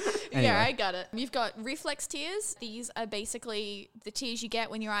parentheses. Anyway. Yeah, I got it. You've got reflex tears. These are basically the tears you get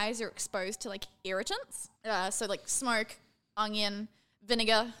when your eyes are exposed to like irritants. So like smoke, onion,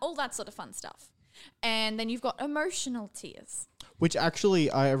 vinegar, all that sort of fun stuff. And then you've got emotional tears. Which actually,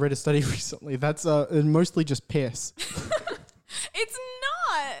 I read a study recently. That's mostly just piss. It's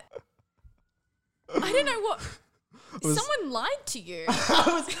not. I don't know what. Someone lied to you.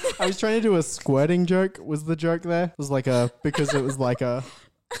 I was trying to do a squirting joke. Was the joke there? It was like because it was like a.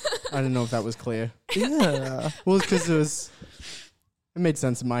 I don't know if that was clear. Yeah. Well, it's because it made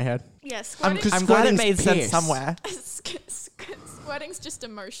sense in my head. Yeah, I'm squirting. glad it squirting's made sense piss. somewhere. Squirting's just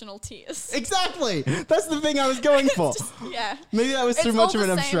emotional tears. Exactly. That's the thing I was going for. Yeah. Maybe that was too It's much all of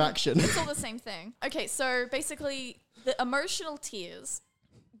an the same- abstraction. It's all the same thing. Okay, so basically, the emotional tears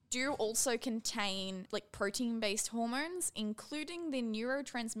do also contain like protein-based hormones, including the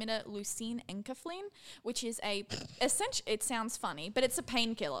neurotransmitter leucine enkephalin, which is essentially, it sounds funny, but it's a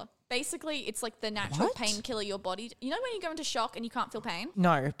painkiller. Basically, it's like the natural What? painkiller your body. You know when you go into shock and you can't feel pain?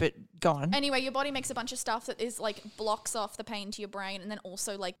 No, but go on. Anyway, your body makes a bunch of stuff that is like blocks off the pain to your brain and then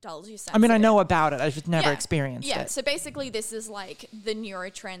also like dulls your senses. I mean, I know about it. I've just never Yeah. experienced Yeah, it. so basically this is like the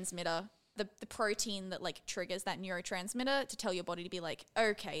neurotransmitter, the protein that like triggers that neurotransmitter to tell your body to be like,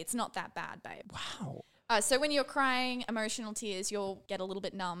 okay, it's not that bad, babe. Wow. So when you're crying emotional tears, you'll get a little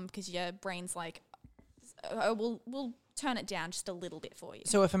bit numb because your brain's like, we'll turn it down just a little bit for you.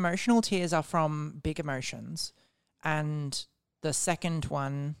 So if emotional tears are from big emotions and the second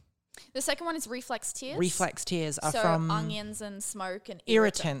one, The second one is reflex tears. reflex tears are so from onions and smoke and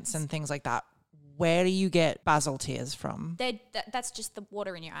irritants and things like that. Where do you get basil tears from? that's just the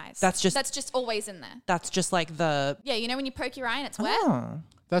water in your eyes. That's just- that's just always in there. That's just like the... Yeah, you know when you poke your eye and it's wet? Oh.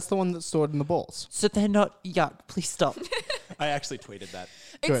 That's the one that's stored in the balls. So they're not... Yuck, please stop. I actually tweeted that.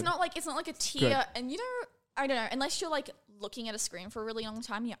 It's Good. not like a tear, Good. and you know, I don't know, unless you're like looking at a screen for a really long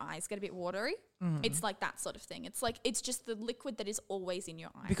time, your eyes get a bit watery. It's like that sort of thing. It's like it's just the liquid that is always in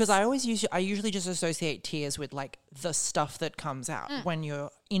your eyes. Because I usually just associate tears with like the stuff that comes out when you're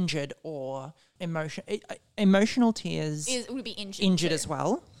injured or emotional tears. It would be injured. Injured too. as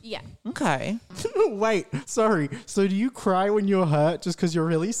well. Yeah. Okay. Wait, sorry. So do you cry when you're hurt just because you're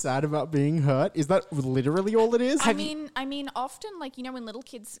really sad about being hurt? Is that literally all it is? I mean, often like when little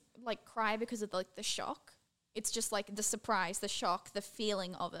kids like cry because of like the shock. It's just like the surprise, the shock, the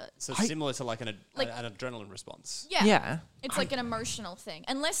feeling of it. So similar to like an adrenaline response. Yeah. Yeah. It's like an emotional thing.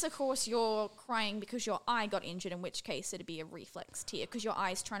 Unless, of course, you're crying because your eye got injured, in which case it'd be a reflex tear because your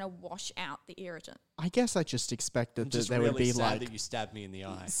eye's trying to wash out the irritant. I guess I just expected that Just there really would be sad like that you stabbed me in the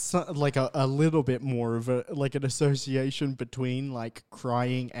eye. like a little bit more of a like an association between like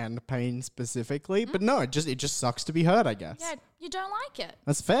crying and pain specifically. But no, it just sucks to be hurt, I guess. Yeah, you don't like it.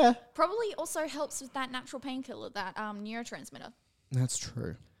 That's fair. Probably also helps with that natural painkiller, that neurotransmitter. That's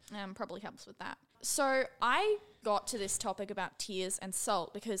true. Probably helps with that. So I got to this topic about tears and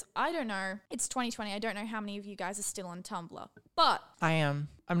salt because I don't know, it's 2020, I don't know how many of you guys are still on Tumblr, but I am.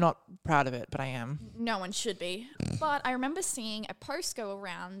 I'm not proud of it, but I am. no one should be. But I remember seeing a post go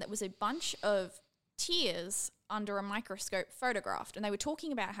around that was a bunch of tears under a microscope photographed, and they were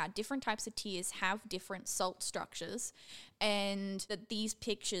talking about how different types of tears have different salt structures, and that these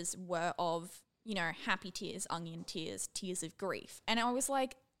pictures were of, happy tears, onion tears, tears of grief. And I was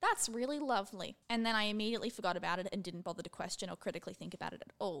like, that's really lovely. And then I immediately forgot about it and didn't bother to question or critically think about it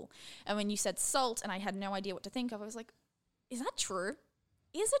at all. And when you said salt and I had no idea what to think of, I was like, is that true?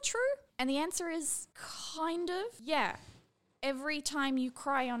 Is it true? And the answer is kind of, yeah. Every time you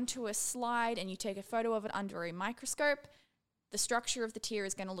cry onto a slide and you take a photo of it under a microscope, the structure of the tear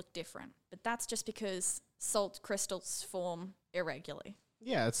is going to look different. But that's just because salt crystals form irregularly.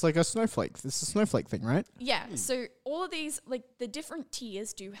 Yeah, it's like a snowflake. This is a snowflake thing, right? Yeah, so all of these, like the different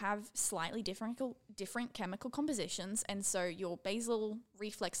tears do have slightly different chemical compositions, and so your basal,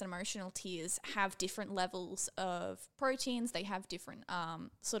 reflex, and emotional tears have different levels of proteins. They have different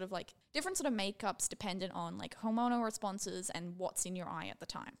sort of makeups dependent on like hormonal responses and what's in your eye at the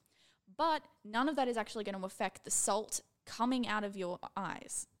time. But none of that is actually going to affect the salt coming out of your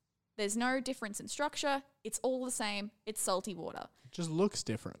eyes. There's no difference in structure. It's all the same. It's salty water. It just looks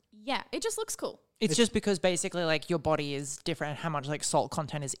different. Yeah, it just looks cool. It's just because basically like your body is different, how much like salt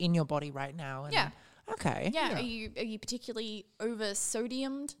content is in your body right now. And Yeah. Okay. Yeah. Are you particularly over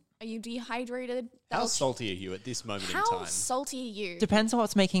sodiumed? Are you dehydrated? How salty are you at this moment in How time? salty are you? Depends on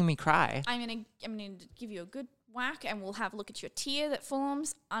what's making me cry. I'm gonna give you a good whack, and we'll have a look at your tear that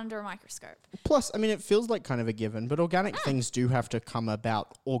forms under a microscope. Plus, I mean, it feels like kind of a given, but organic things do have to come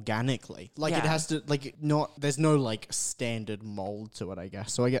about organically. Like it Yeah. has to, like, there's no like standard mold to it, I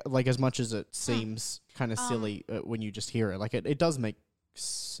guess. So I get, like, as much as it seems kind of silly when you just hear it, like it does make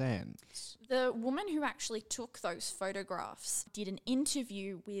sense. The woman who actually took those photographs did an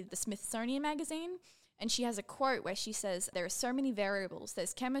interview with the Smithsonian Magazine, and she has a quote where she says, there are so many variables.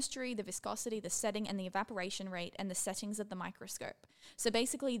 There's chemistry, the viscosity, the setting, and the evaporation rate, and the settings of the microscope. So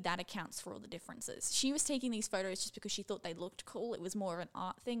basically that accounts for all the differences. She was taking these photos just because she thought they looked cool. It was more of an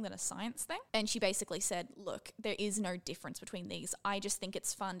art thing than a science thing. And she basically said, look, there is no difference between these. I just think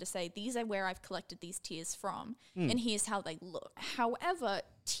it's fun to say, these are where I've collected these tears from, and here's how they look. However,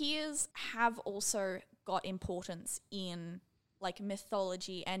 tears have also got importance in like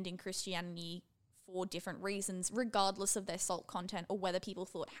mythology and in Christianity for different reasons, regardless of their salt content or whether people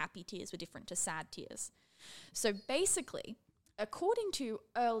thought happy tears were different to sad tears. So basically, according to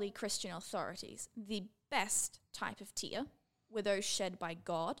early Christian authorities, the best type of tear were those shed by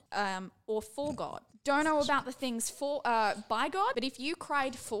God or for God. Don't know about the things for by God, but if you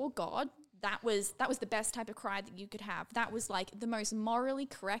cried for God, that was the best type of cry that you could have. That was like the most morally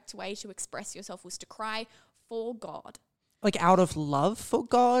correct way to express yourself, was to cry for God. Like out of love for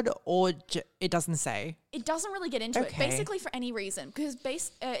God, or it doesn't say? It doesn't really get into it. Okay. Basically for any reason. Because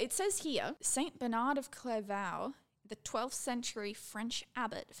it says here, Saint Bernard of Clairvaux, the 12th century French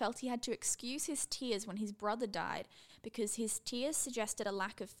abbot, felt he had to excuse his tears when his brother died because his tears suggested a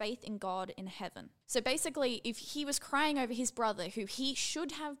lack of faith in God in heaven. So basically, if he was crying over his brother, who he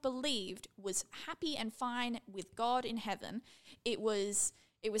should have believed was happy and fine with God in heaven, it was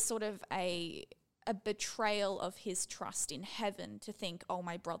sort of a betrayal of his trust in heaven to think, oh,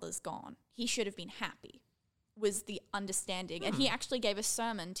 my brother's gone. He should have been happy, was the understanding. And he actually gave a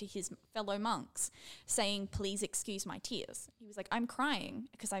sermon to his fellow monks saying, please excuse my tears. He was like, I'm crying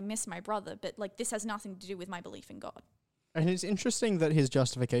because I miss my brother, but like this has nothing to do with my belief in God. And it's interesting that his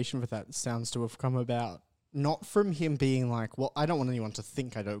justification for that sounds to have come about not from him being like, well, I don't want anyone to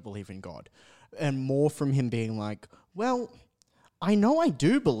think I don't believe in God, and more from him being like, well, I know I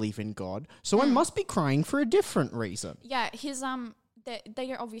do believe in God, so I must be crying for a different reason. Yeah, his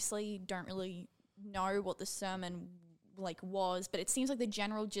they obviously don't really know what the sermon was, but it seems like the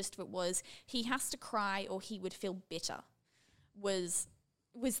general gist of it was he has to cry or he would feel bitter. Was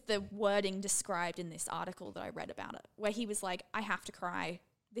the wording described in this article that I read about it, where he was like, I have to cry.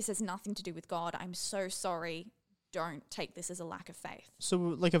 This has nothing to do with God. I'm so sorry. Don't take this as a lack of faith. So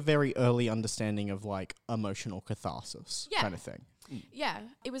like a very early understanding of like emotional catharsis kind of thing. Yeah.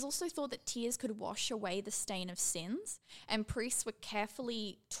 It was also thought that tears could wash away the stain of sins, and priests were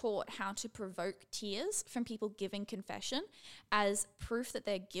carefully taught how to provoke tears from people giving confession as proof that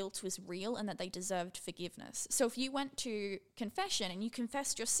their guilt was real and that they deserved forgiveness. So if you went to confession and you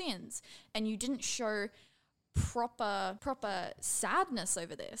confessed your sins and you didn't show proper sadness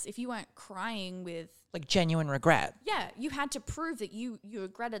over this, if you weren't crying with Like genuine regret. yeah, you had to prove that you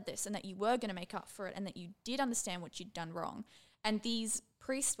regretted this and that you were going to make up for it and that you did understand what you'd done wrong. And these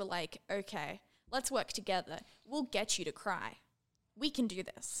priests were like, okay, let's work together. We'll get you to cry. We can do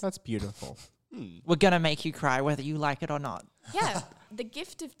this. That's beautiful. We're going to make you cry whether you like it or not. Yeah. The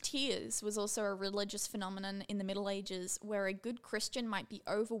gift of tears was also a religious phenomenon in the Middle Ages where a good Christian might be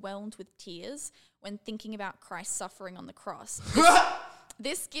overwhelmed with tears when thinking about Christ's suffering on the cross.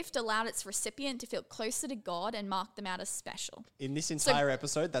 This gift allowed its recipient to feel closer to God and mark them out as special. In this entire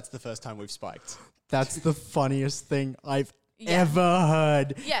episode, that's the first time we've spiked. That's the funniest thing I've Yeah. ever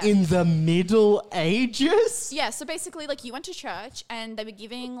heard Yeah. in the Middle Ages. Yeah, so basically, you went to church and they were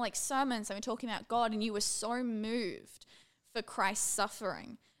giving, sermons, they were talking about God, and you were so moved for Christ's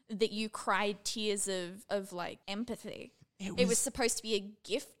suffering that you cried tears of empathy. It was supposed to be a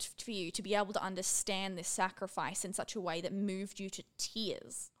gift for you to be able to understand this sacrifice in such a way that moved you to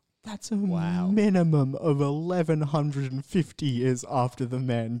tears. That's a minimum of 1,150 years after the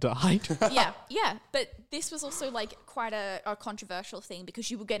man died. Yeah, but this was also quite a controversial thing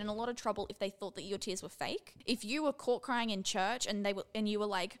because you would get in a lot of trouble if they thought that your tears were fake. If you were caught crying in church and you were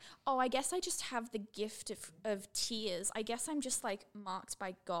like, oh, I guess I just have the gift of tears. I guess I'm just marked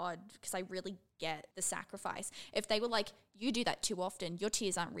by God because I really get the sacrifice. If they were like, you do that too often, your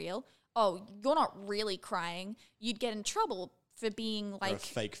tears aren't real. Oh, you're not really crying. You'd get in trouble for being You're a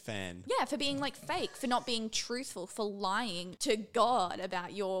fake fan. yeah, for being fake, for not being truthful, for lying to God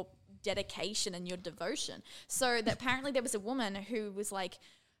about your dedication and your devotion. So that apparently there was a woman who was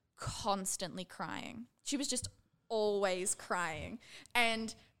constantly crying. She was just always crying.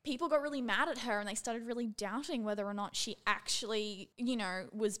 And people got really mad at her and they started really doubting whether or not she actually,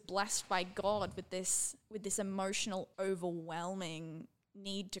 was blessed by God with this emotional, overwhelming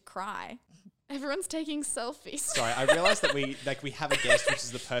need to cry. Everyone's taking selfies. Sorry, I realized that we have a guest, which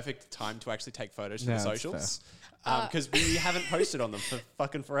is the perfect time to actually take photos for the that's socials. Because we haven't posted on them for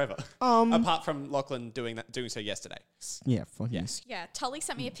fucking forever. Apart from Lachlan doing so yesterday. Yeah, fuck yes. Yeah, Tully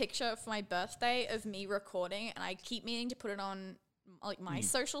sent me a picture for my birthday of me recording, and I keep meaning to put it on my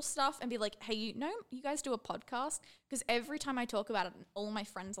social stuff and be like, hey, you guys do a podcast? Because every time I talk about it, all my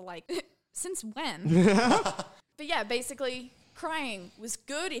friends are like, since when? But yeah, basically, crying was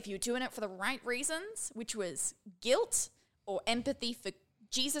good if you were doing it for the right reasons, which was guilt or empathy for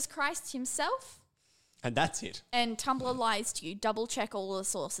Jesus Christ himself. And that's it. And Tumblr lies to you. Double check all the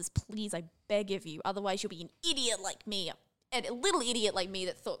sources, please. I beg of you. Otherwise, you'll be an idiot like me, a little idiot like me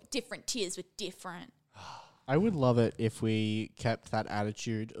that thought different tears were different. I would love it if we kept that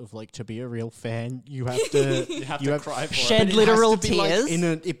attitude of to be a real fan, you have to You have to cry for Shed it. But it literal has to be,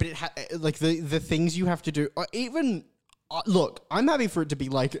 tears. but the things you have to do, or even look, I'm happy for it to be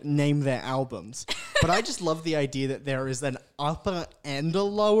name their albums, but I just love the idea that there is an upper and a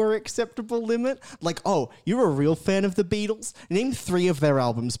lower acceptable limit. Oh, you're a real fan of the Beatles? Name 3 of their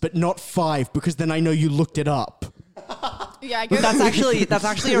albums, but not 5, because then I know you looked it up. Yeah, I go. That's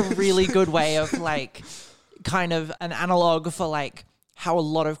actually a really good way of kind of an analog for how a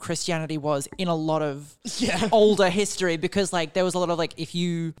lot of Christianity was in a lot of older history, because there was a lot of if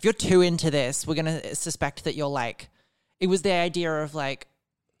you're too into this, we're gonna suspect that you're it was the idea of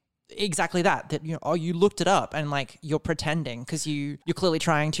exactly that you looked it up and you're pretending because you're clearly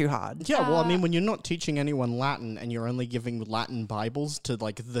trying too hard. Yeah, well, I mean, when you're not teaching anyone Latin and you're only giving Latin Bibles to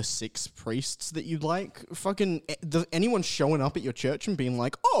the 6 priests that you anyone showing up at your church and being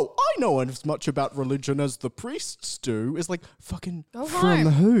oh, I know as much about religion as the priests do is fucking Go from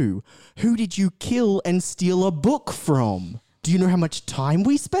home. who? Who did you kill and steal a book from? Do you know how much time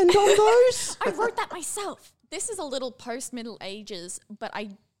we spend on those? I wrote that myself. This is a little post-Middle Ages, but I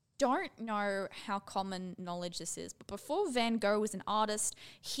don't know how common knowledge this is. But before Van Gogh was an artist,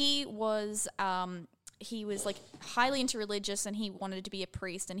 he was he was like highly into religious, and he wanted to be a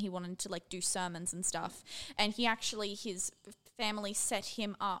priest, and he wanted to like do sermons and stuff. And he actually, his family set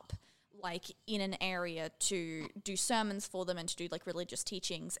him up like in an area to do sermons for them and to do like religious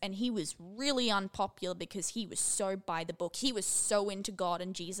teachings. And he was really unpopular because he was so by the book. He was so into God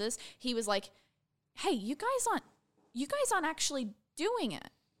and Jesus. He was like, hey, you guys aren't actually doing it.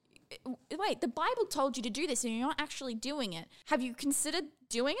 Wait, the Bible told you to do this and you're not actually doing it. Have you considered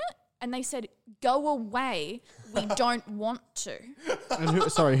doing it? And they said, go away. We don't want to. And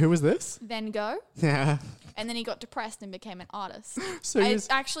who was this? Then go. Yeah. And then he got depressed and became an artist. So I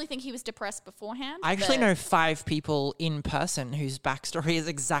actually think he was depressed beforehand. I actually but- know 5 people in person whose backstory is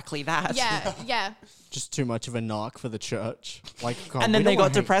exactly that. Yeah. Just too much of a narc for the church. Like, God, And then we they don't got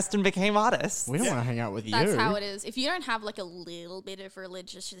wanna hang- depressed and became artists. We don't want to hang out with you. That's how it is. If you don't have like a little bit of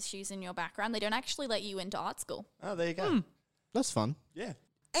religious issues in your background, they don't actually let you into art school. Oh, there you go. That's fun. Yeah.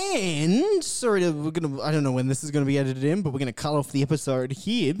 And I don't know when this is gonna be edited in, but we're gonna cut off the episode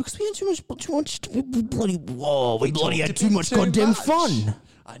here because we had too much we bloody had too much goddamn fun.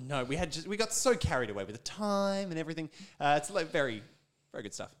 I know. We got so carried away with the time and everything. It's like very, very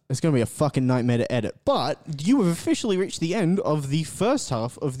good stuff. It's gonna be a fucking nightmare to edit. But you have officially reached the end of the first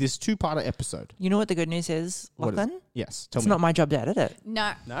half of this 2-parter episode. You know what the good news is, What is Lachlan? it? Yes, tell It's me. not my job to edit it.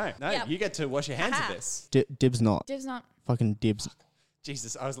 No. No, Yep. you get to wash your hands Aha. of this. Dibs not. Div's not. Fucking dibs.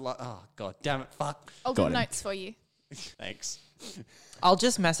 Jesus, I was like, oh, God damn it, fuck. I'll Got do him. notes for you. Thanks. I'll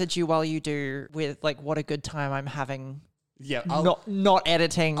just message you while you do with like what a good time I'm having. Yeah, Not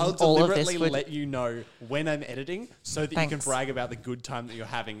editing I'll all of this. deliberately let you know when I'm editing so that you can Thanks. brag about the good time that you're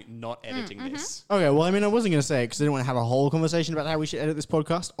having not editing this. Okay, well, I mean, I wasn't going to say it because I didn't want to have a whole conversation about how we should edit this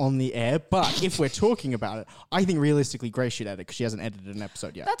podcast on the air. But if we're talking about it, I think realistically Grace should edit because she hasn't edited an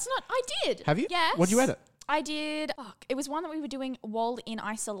episode yet. That's not. I did. Have you? Yes. What'd you edit? I did. It was one that we were doing while in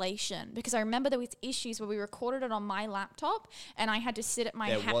isolation because I remember there was issues where we recorded it on my laptop and I had to sit at my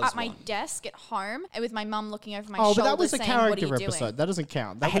There was my one. desk at home and with my mum looking over my Oh, shoulder but that was a saying, "What are character you episode. doing?" That doesn't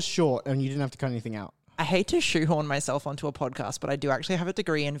count. That was short and you didn't have to cut anything out. I hate to shoehorn myself onto a podcast, but I do actually have a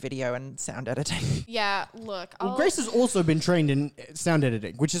degree in video and sound editing. Yeah, look. Well, Grace has also been trained in sound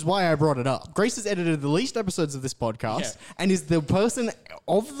editing, which is why I brought it up. Grace has edited the least episodes of this podcast and is the person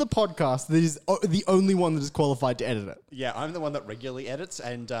of the podcast that is the only one that is qualified to edit it. Yeah, I'm the one that regularly edits,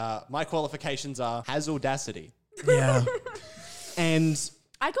 and my qualifications has Audacity. Yeah. And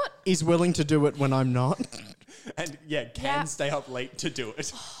I got is willing to do it when I'm not. And can Yeah. stay up late to do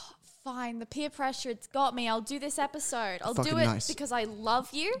it. fine. The peer pressure, it's got me. I'll do this episode. I'll Fucking do it nice. because I love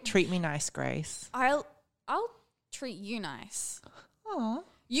you. Treat me nice, Grace. I'll treat you nice. Aw.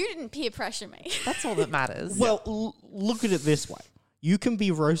 You didn't peer pressure me. That's all that matters. Well, look at it this way. You can be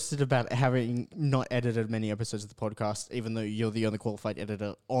roasted about having not edited many episodes of the podcast, even though you're the only qualified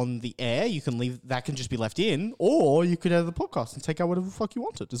editor on the air. You can leave that can just be left in, or you could edit the podcast and take out whatever the fuck you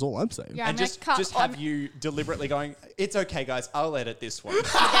wanted. Is all I'm saying. Yeah, I'm And gonna just cut have on- you deliberately going, it's okay, guys, I'll edit this one.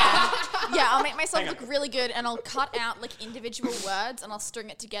 Yeah, I'll make myself look really good and I'll cut out like individual words and I'll string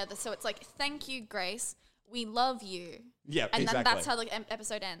it together. So it's like, thank you, Grace. We love you. Yeah, And then exactly. that's how the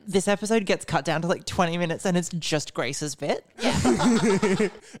episode ends. this episode gets cut down to like 20 minutes and it's just Grace's bit.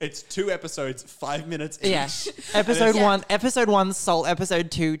 It's 2 episodes, 5 minutes each. Yeah. Episode Yeah. 1, episode 1, Salt.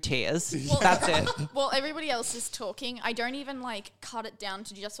 Episode 2, Tears. That's it. Well, everybody else is talking. I don't even like cut it down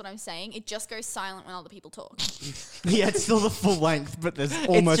to just what I'm saying. It just goes silent when other people talk. Yeah, it's still the full length, but there's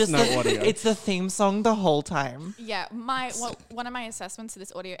almost it's just no the, audio. It's the theme song the whole time. Yeah, one of my assessments for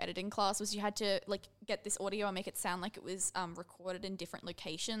this audio editing class was you had to like get this audio and make it sound like it was recorded in different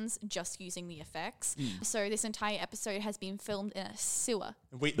locations just using the effects. So this entire episode has been filmed in a sewer.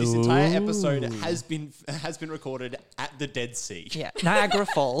 This entire episode has been recorded at the Dead Sea. Yeah. Niagara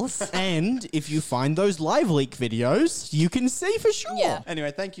Falls. And if you find those live leak videos, you can see for sure. Yeah. Anyway,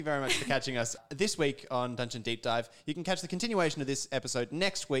 thank you very much for catching us this week on Dungeon Deep Dive. You can catch the continuation of this episode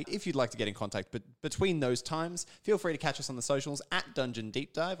next week. If you'd like to get in contact, but between those times, feel free to catch us on the socials at Dungeon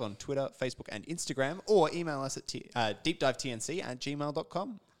Deep Dive on Twitter, Facebook, and Instagram, or email us at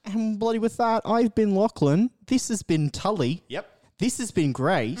deepdivetnc@gmail.com. And bloody with that, I've been Lachlan. This has been Tully. Yep. This has been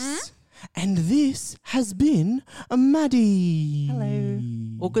Grace. And this has been Maddie. Hello.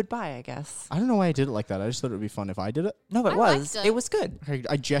 Well, goodbye, I guess. I don't know why I did it like that. I just thought it would be fun if I did it. No, it I was. liked it. It was good.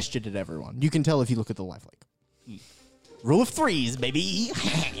 I gestured at everyone. You can tell if you look at the live link. Rule of threes, baby.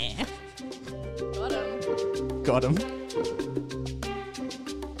 Got 'em. Got him.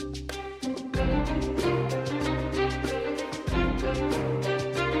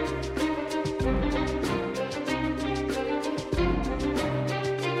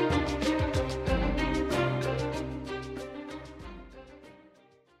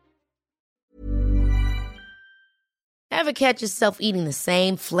 Ever catch yourself eating the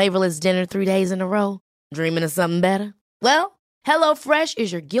same flavorless dinner 3 days in a row? Dreaming of something better? Well, HelloFresh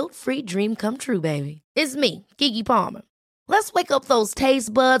is your guilt-free dream come true, baby. It's me, Keke Palmer. Let's wake up those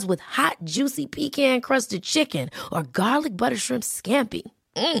taste buds with hot, juicy pecan-crusted chicken or garlic butter shrimp scampi.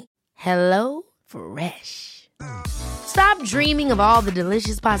 Hello Fresh. Stop dreaming of all the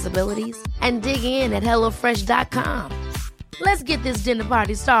delicious possibilities and dig in at HelloFresh.com. Let's get this dinner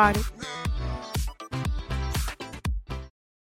party started.